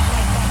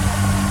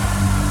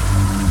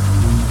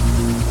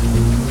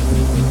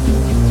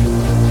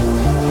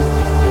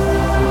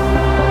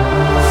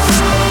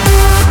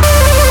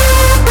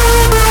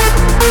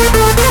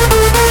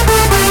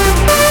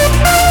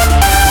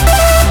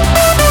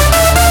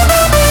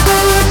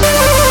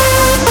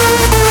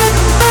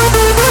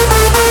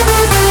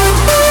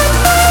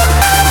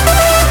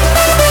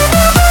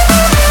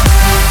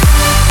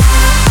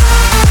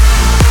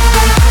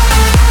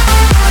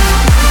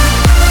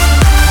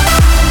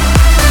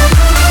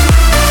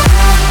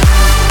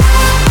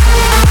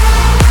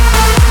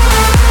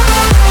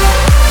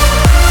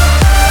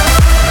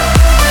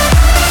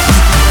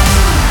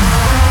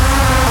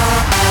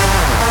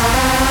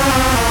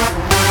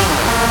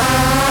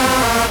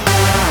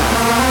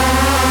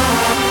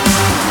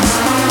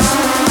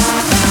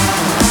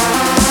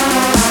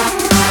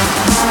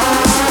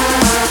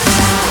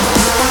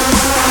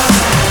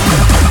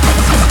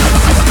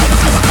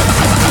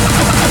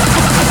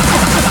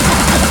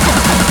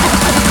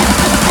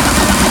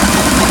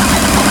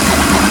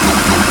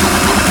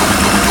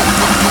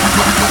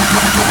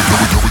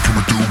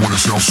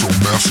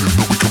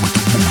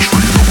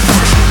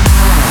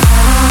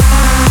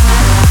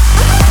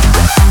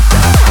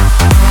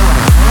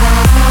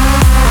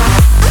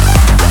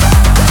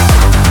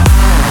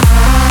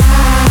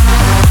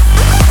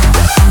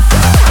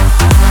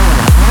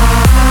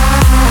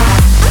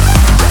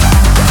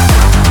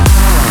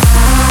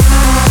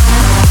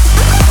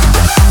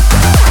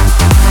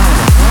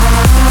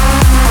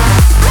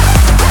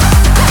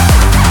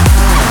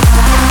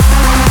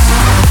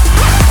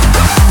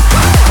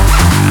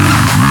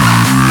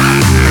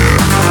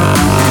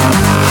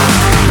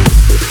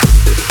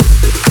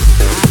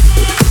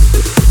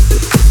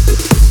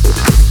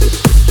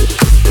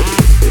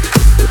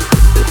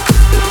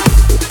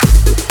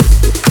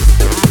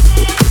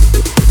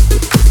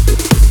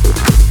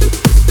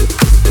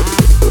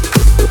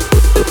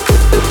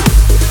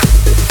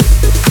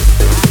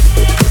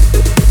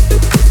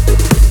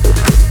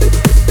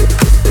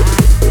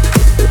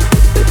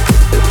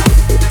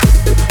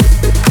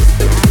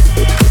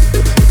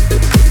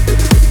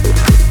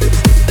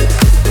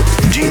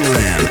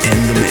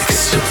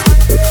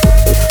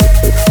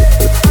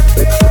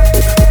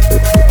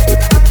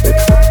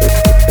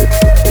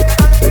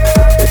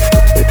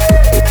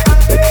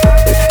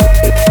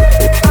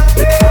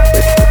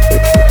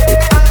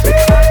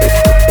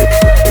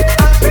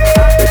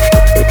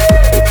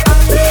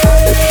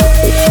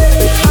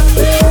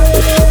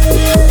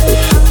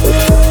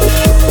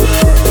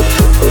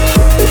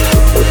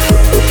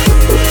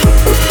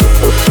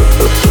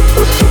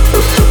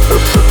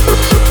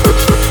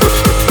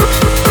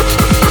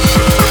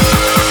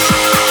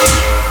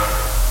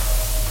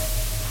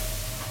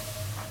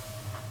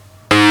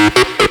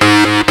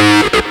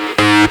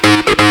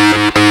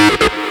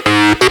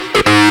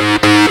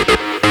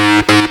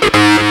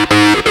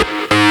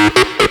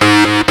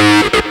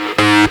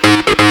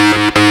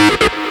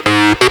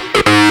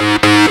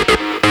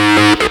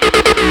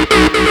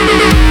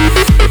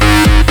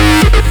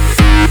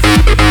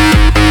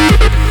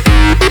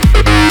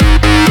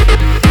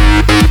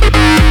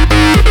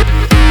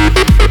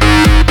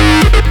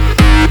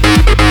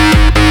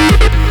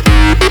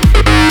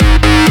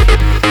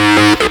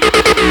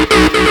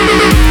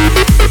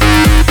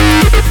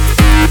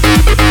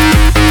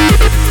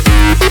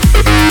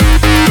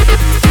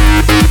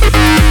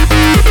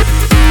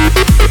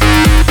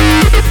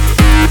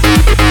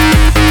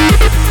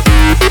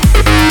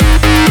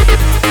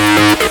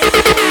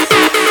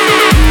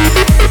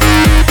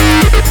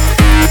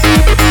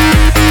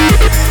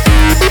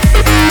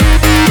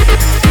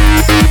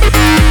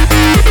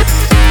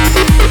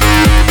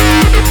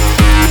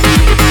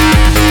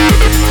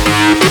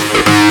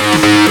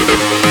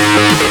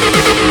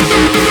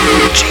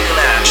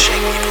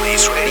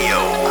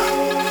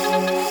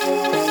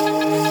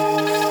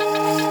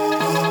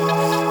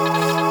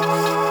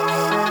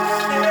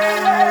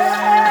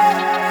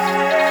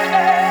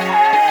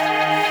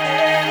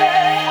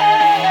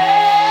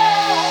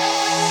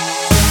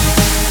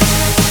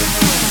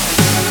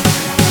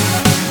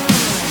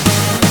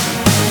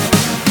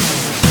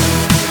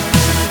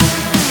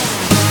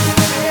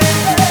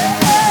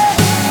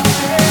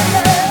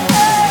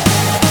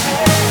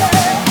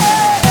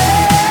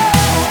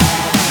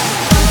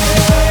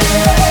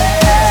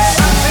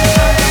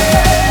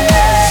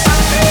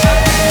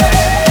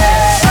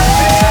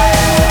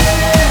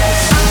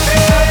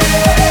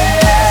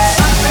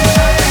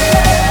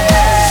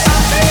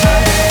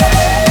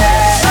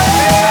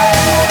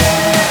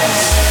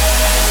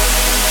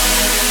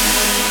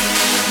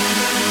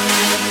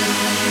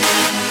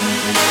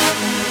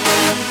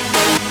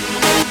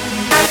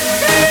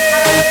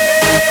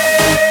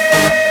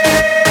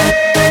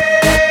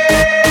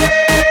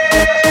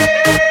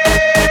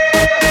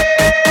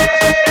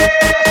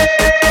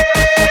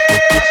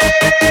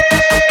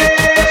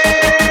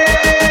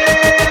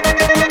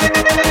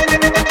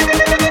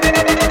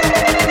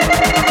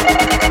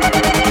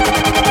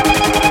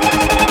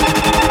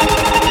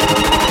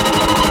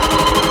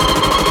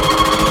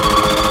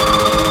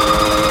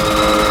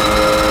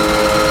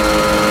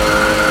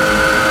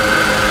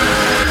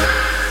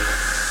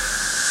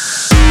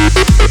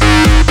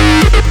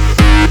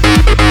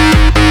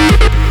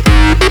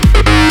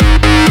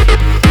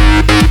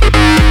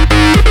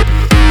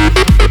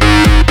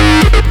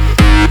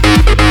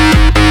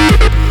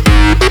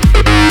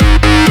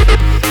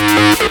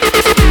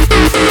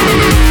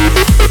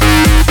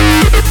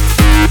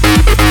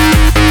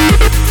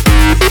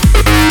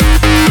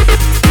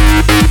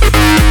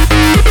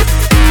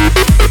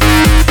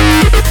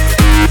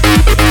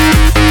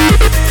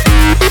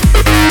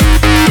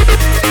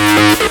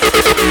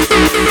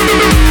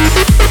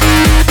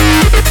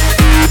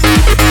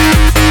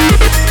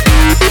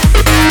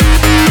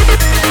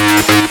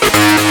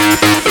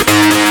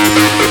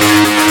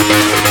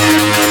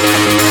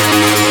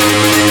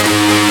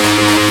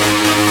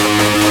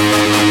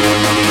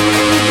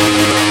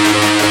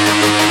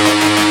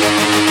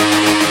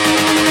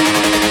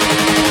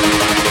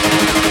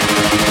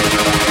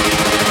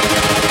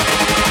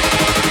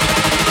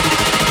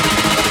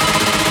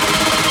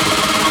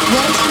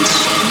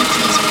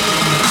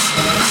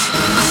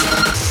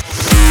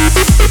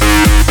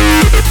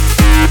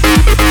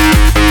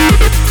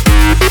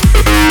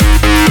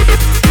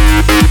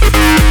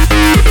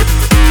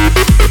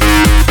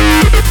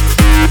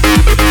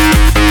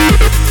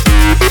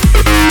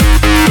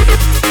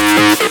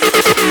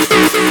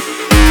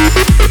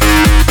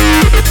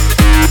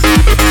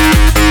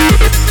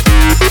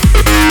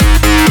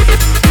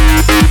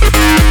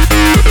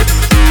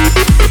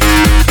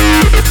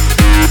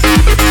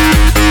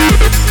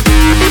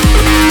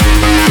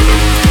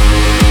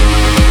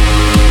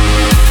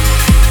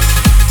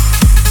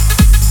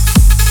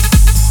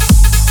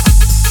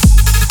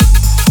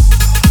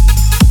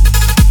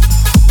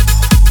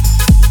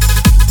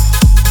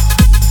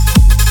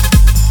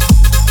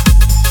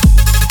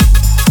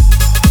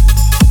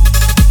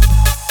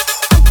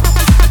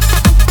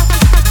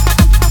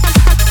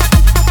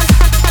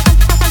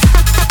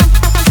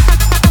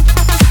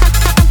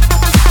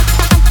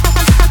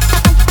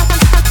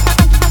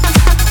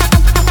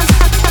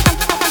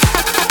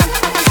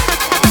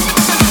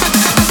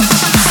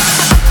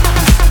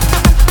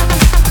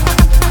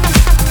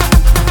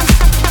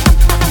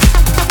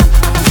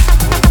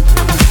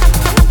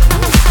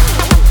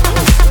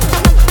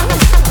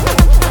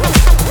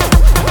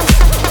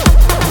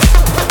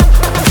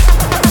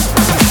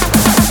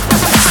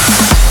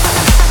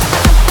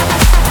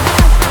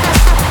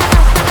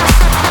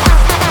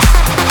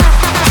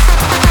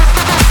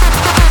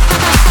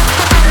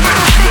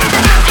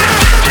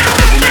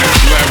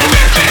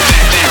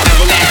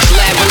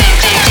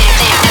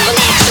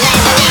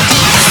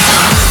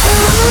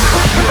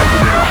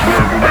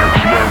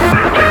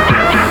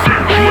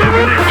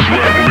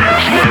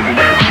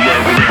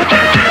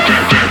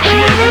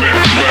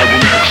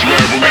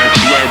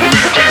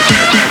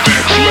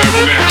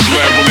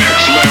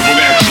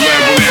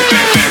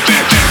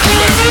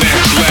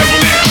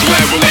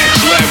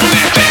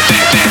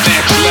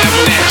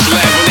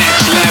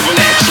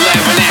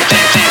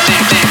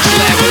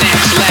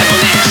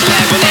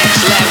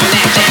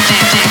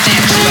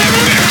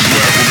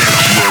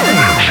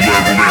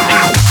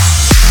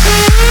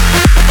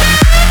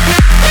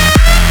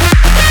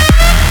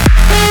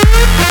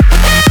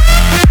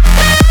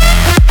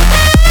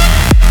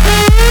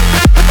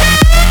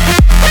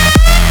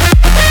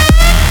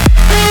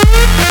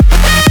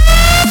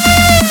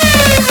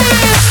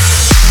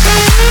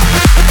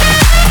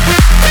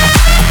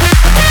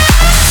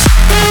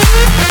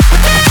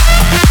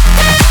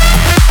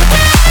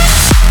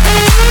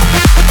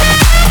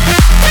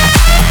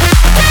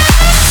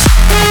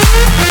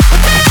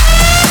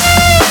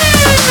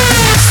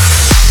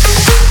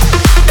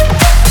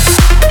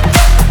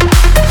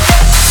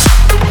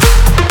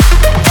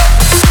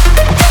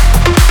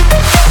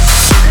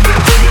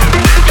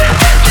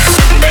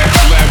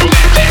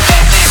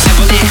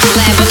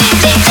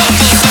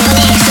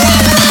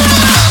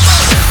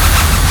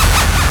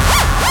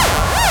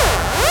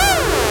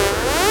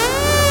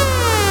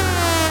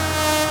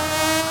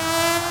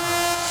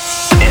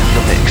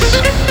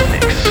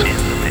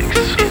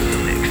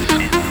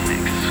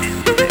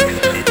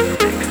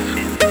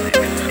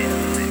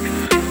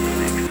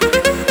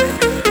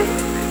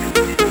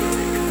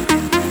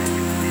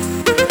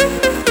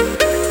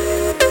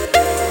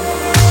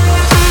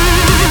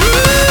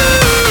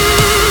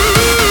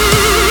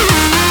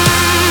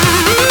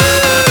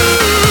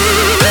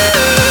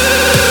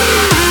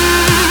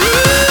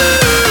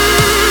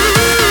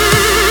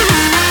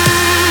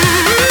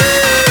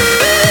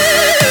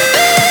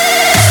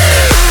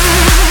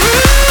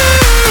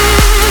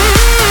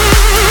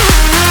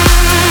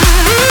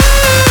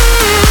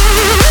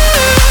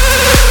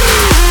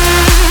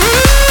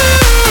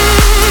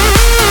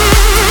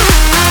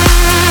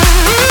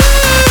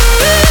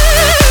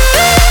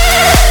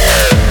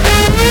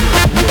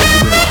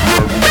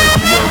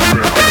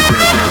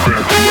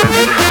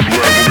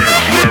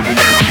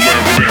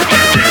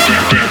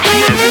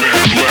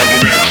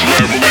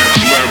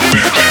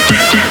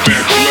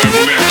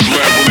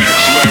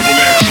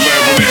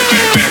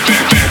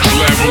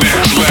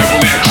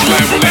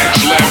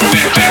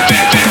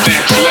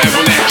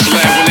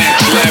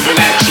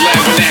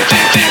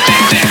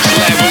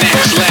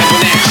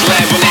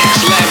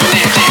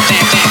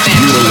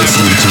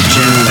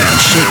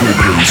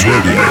 Please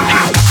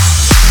Radio.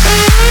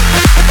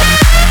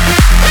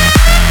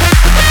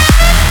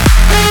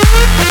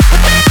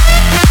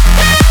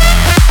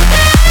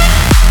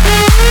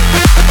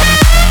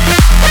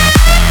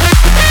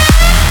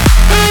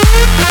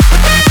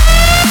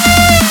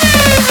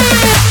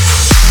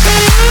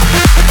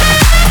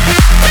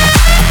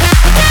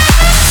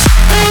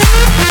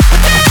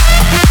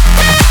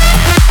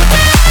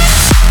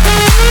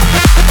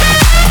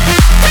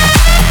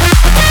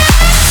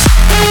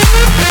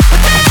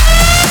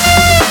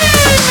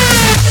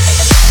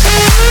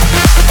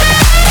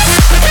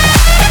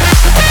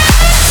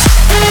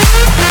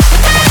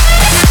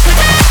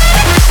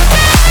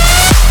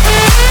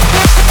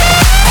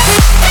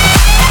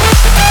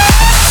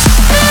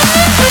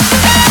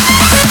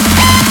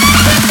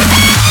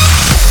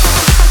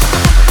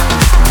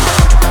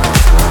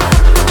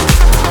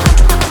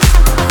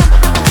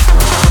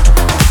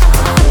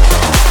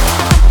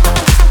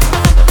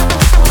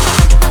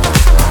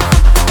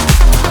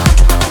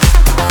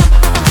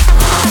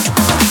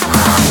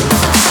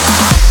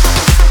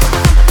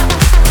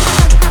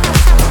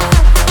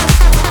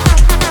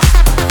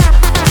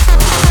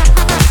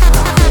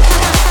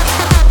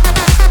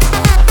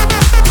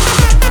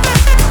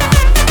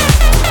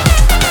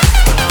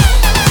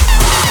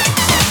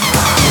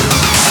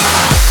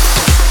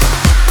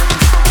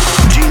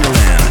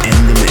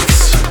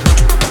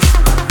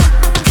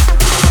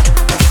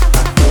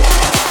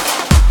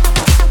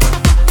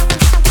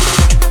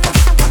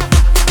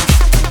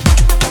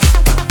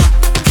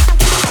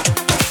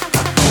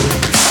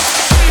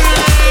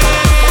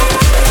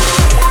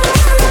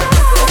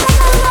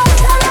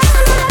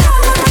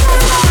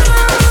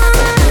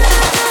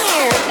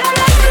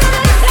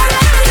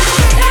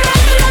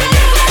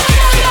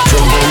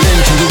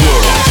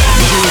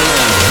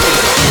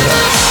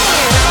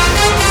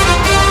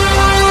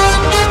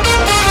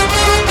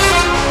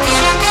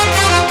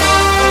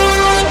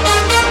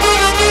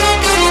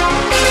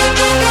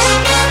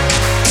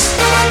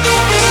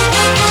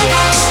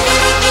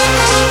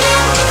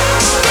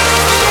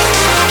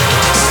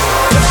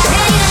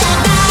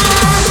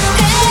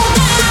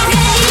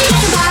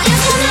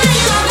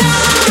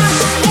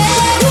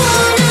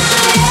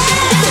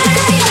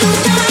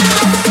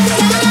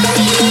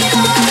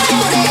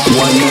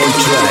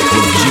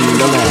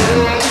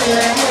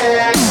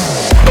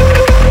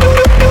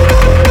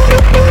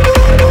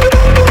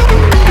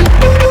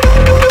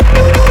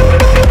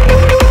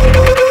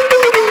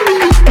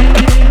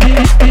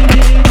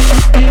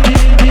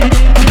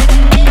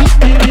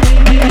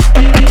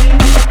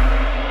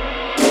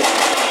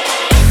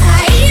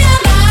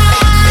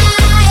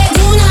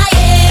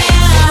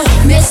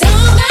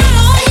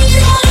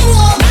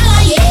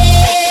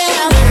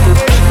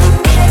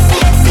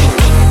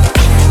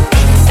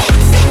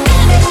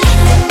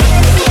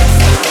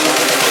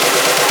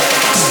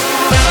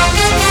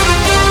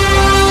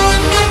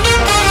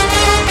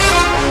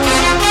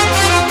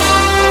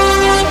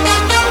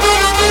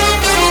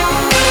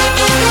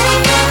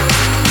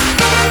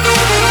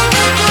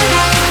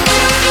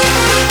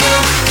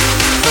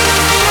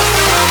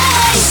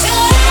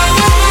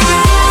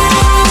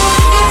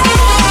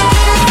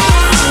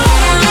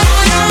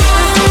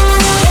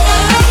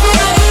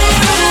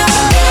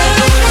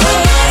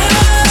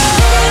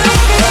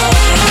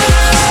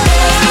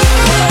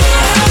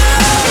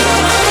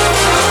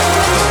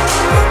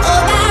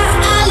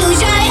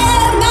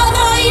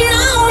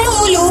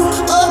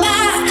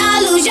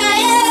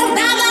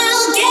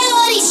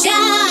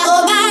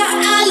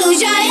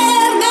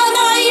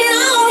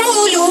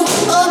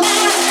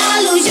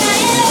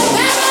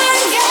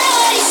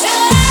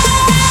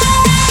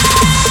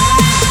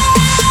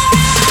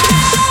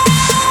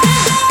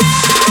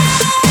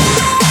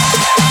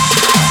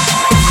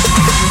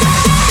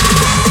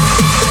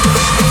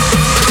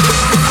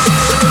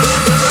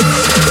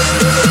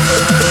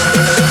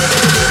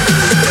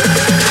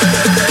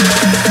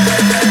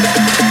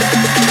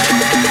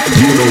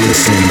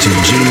 Listening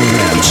to Gina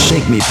Lamb,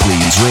 Shake Me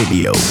Please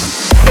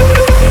Radio.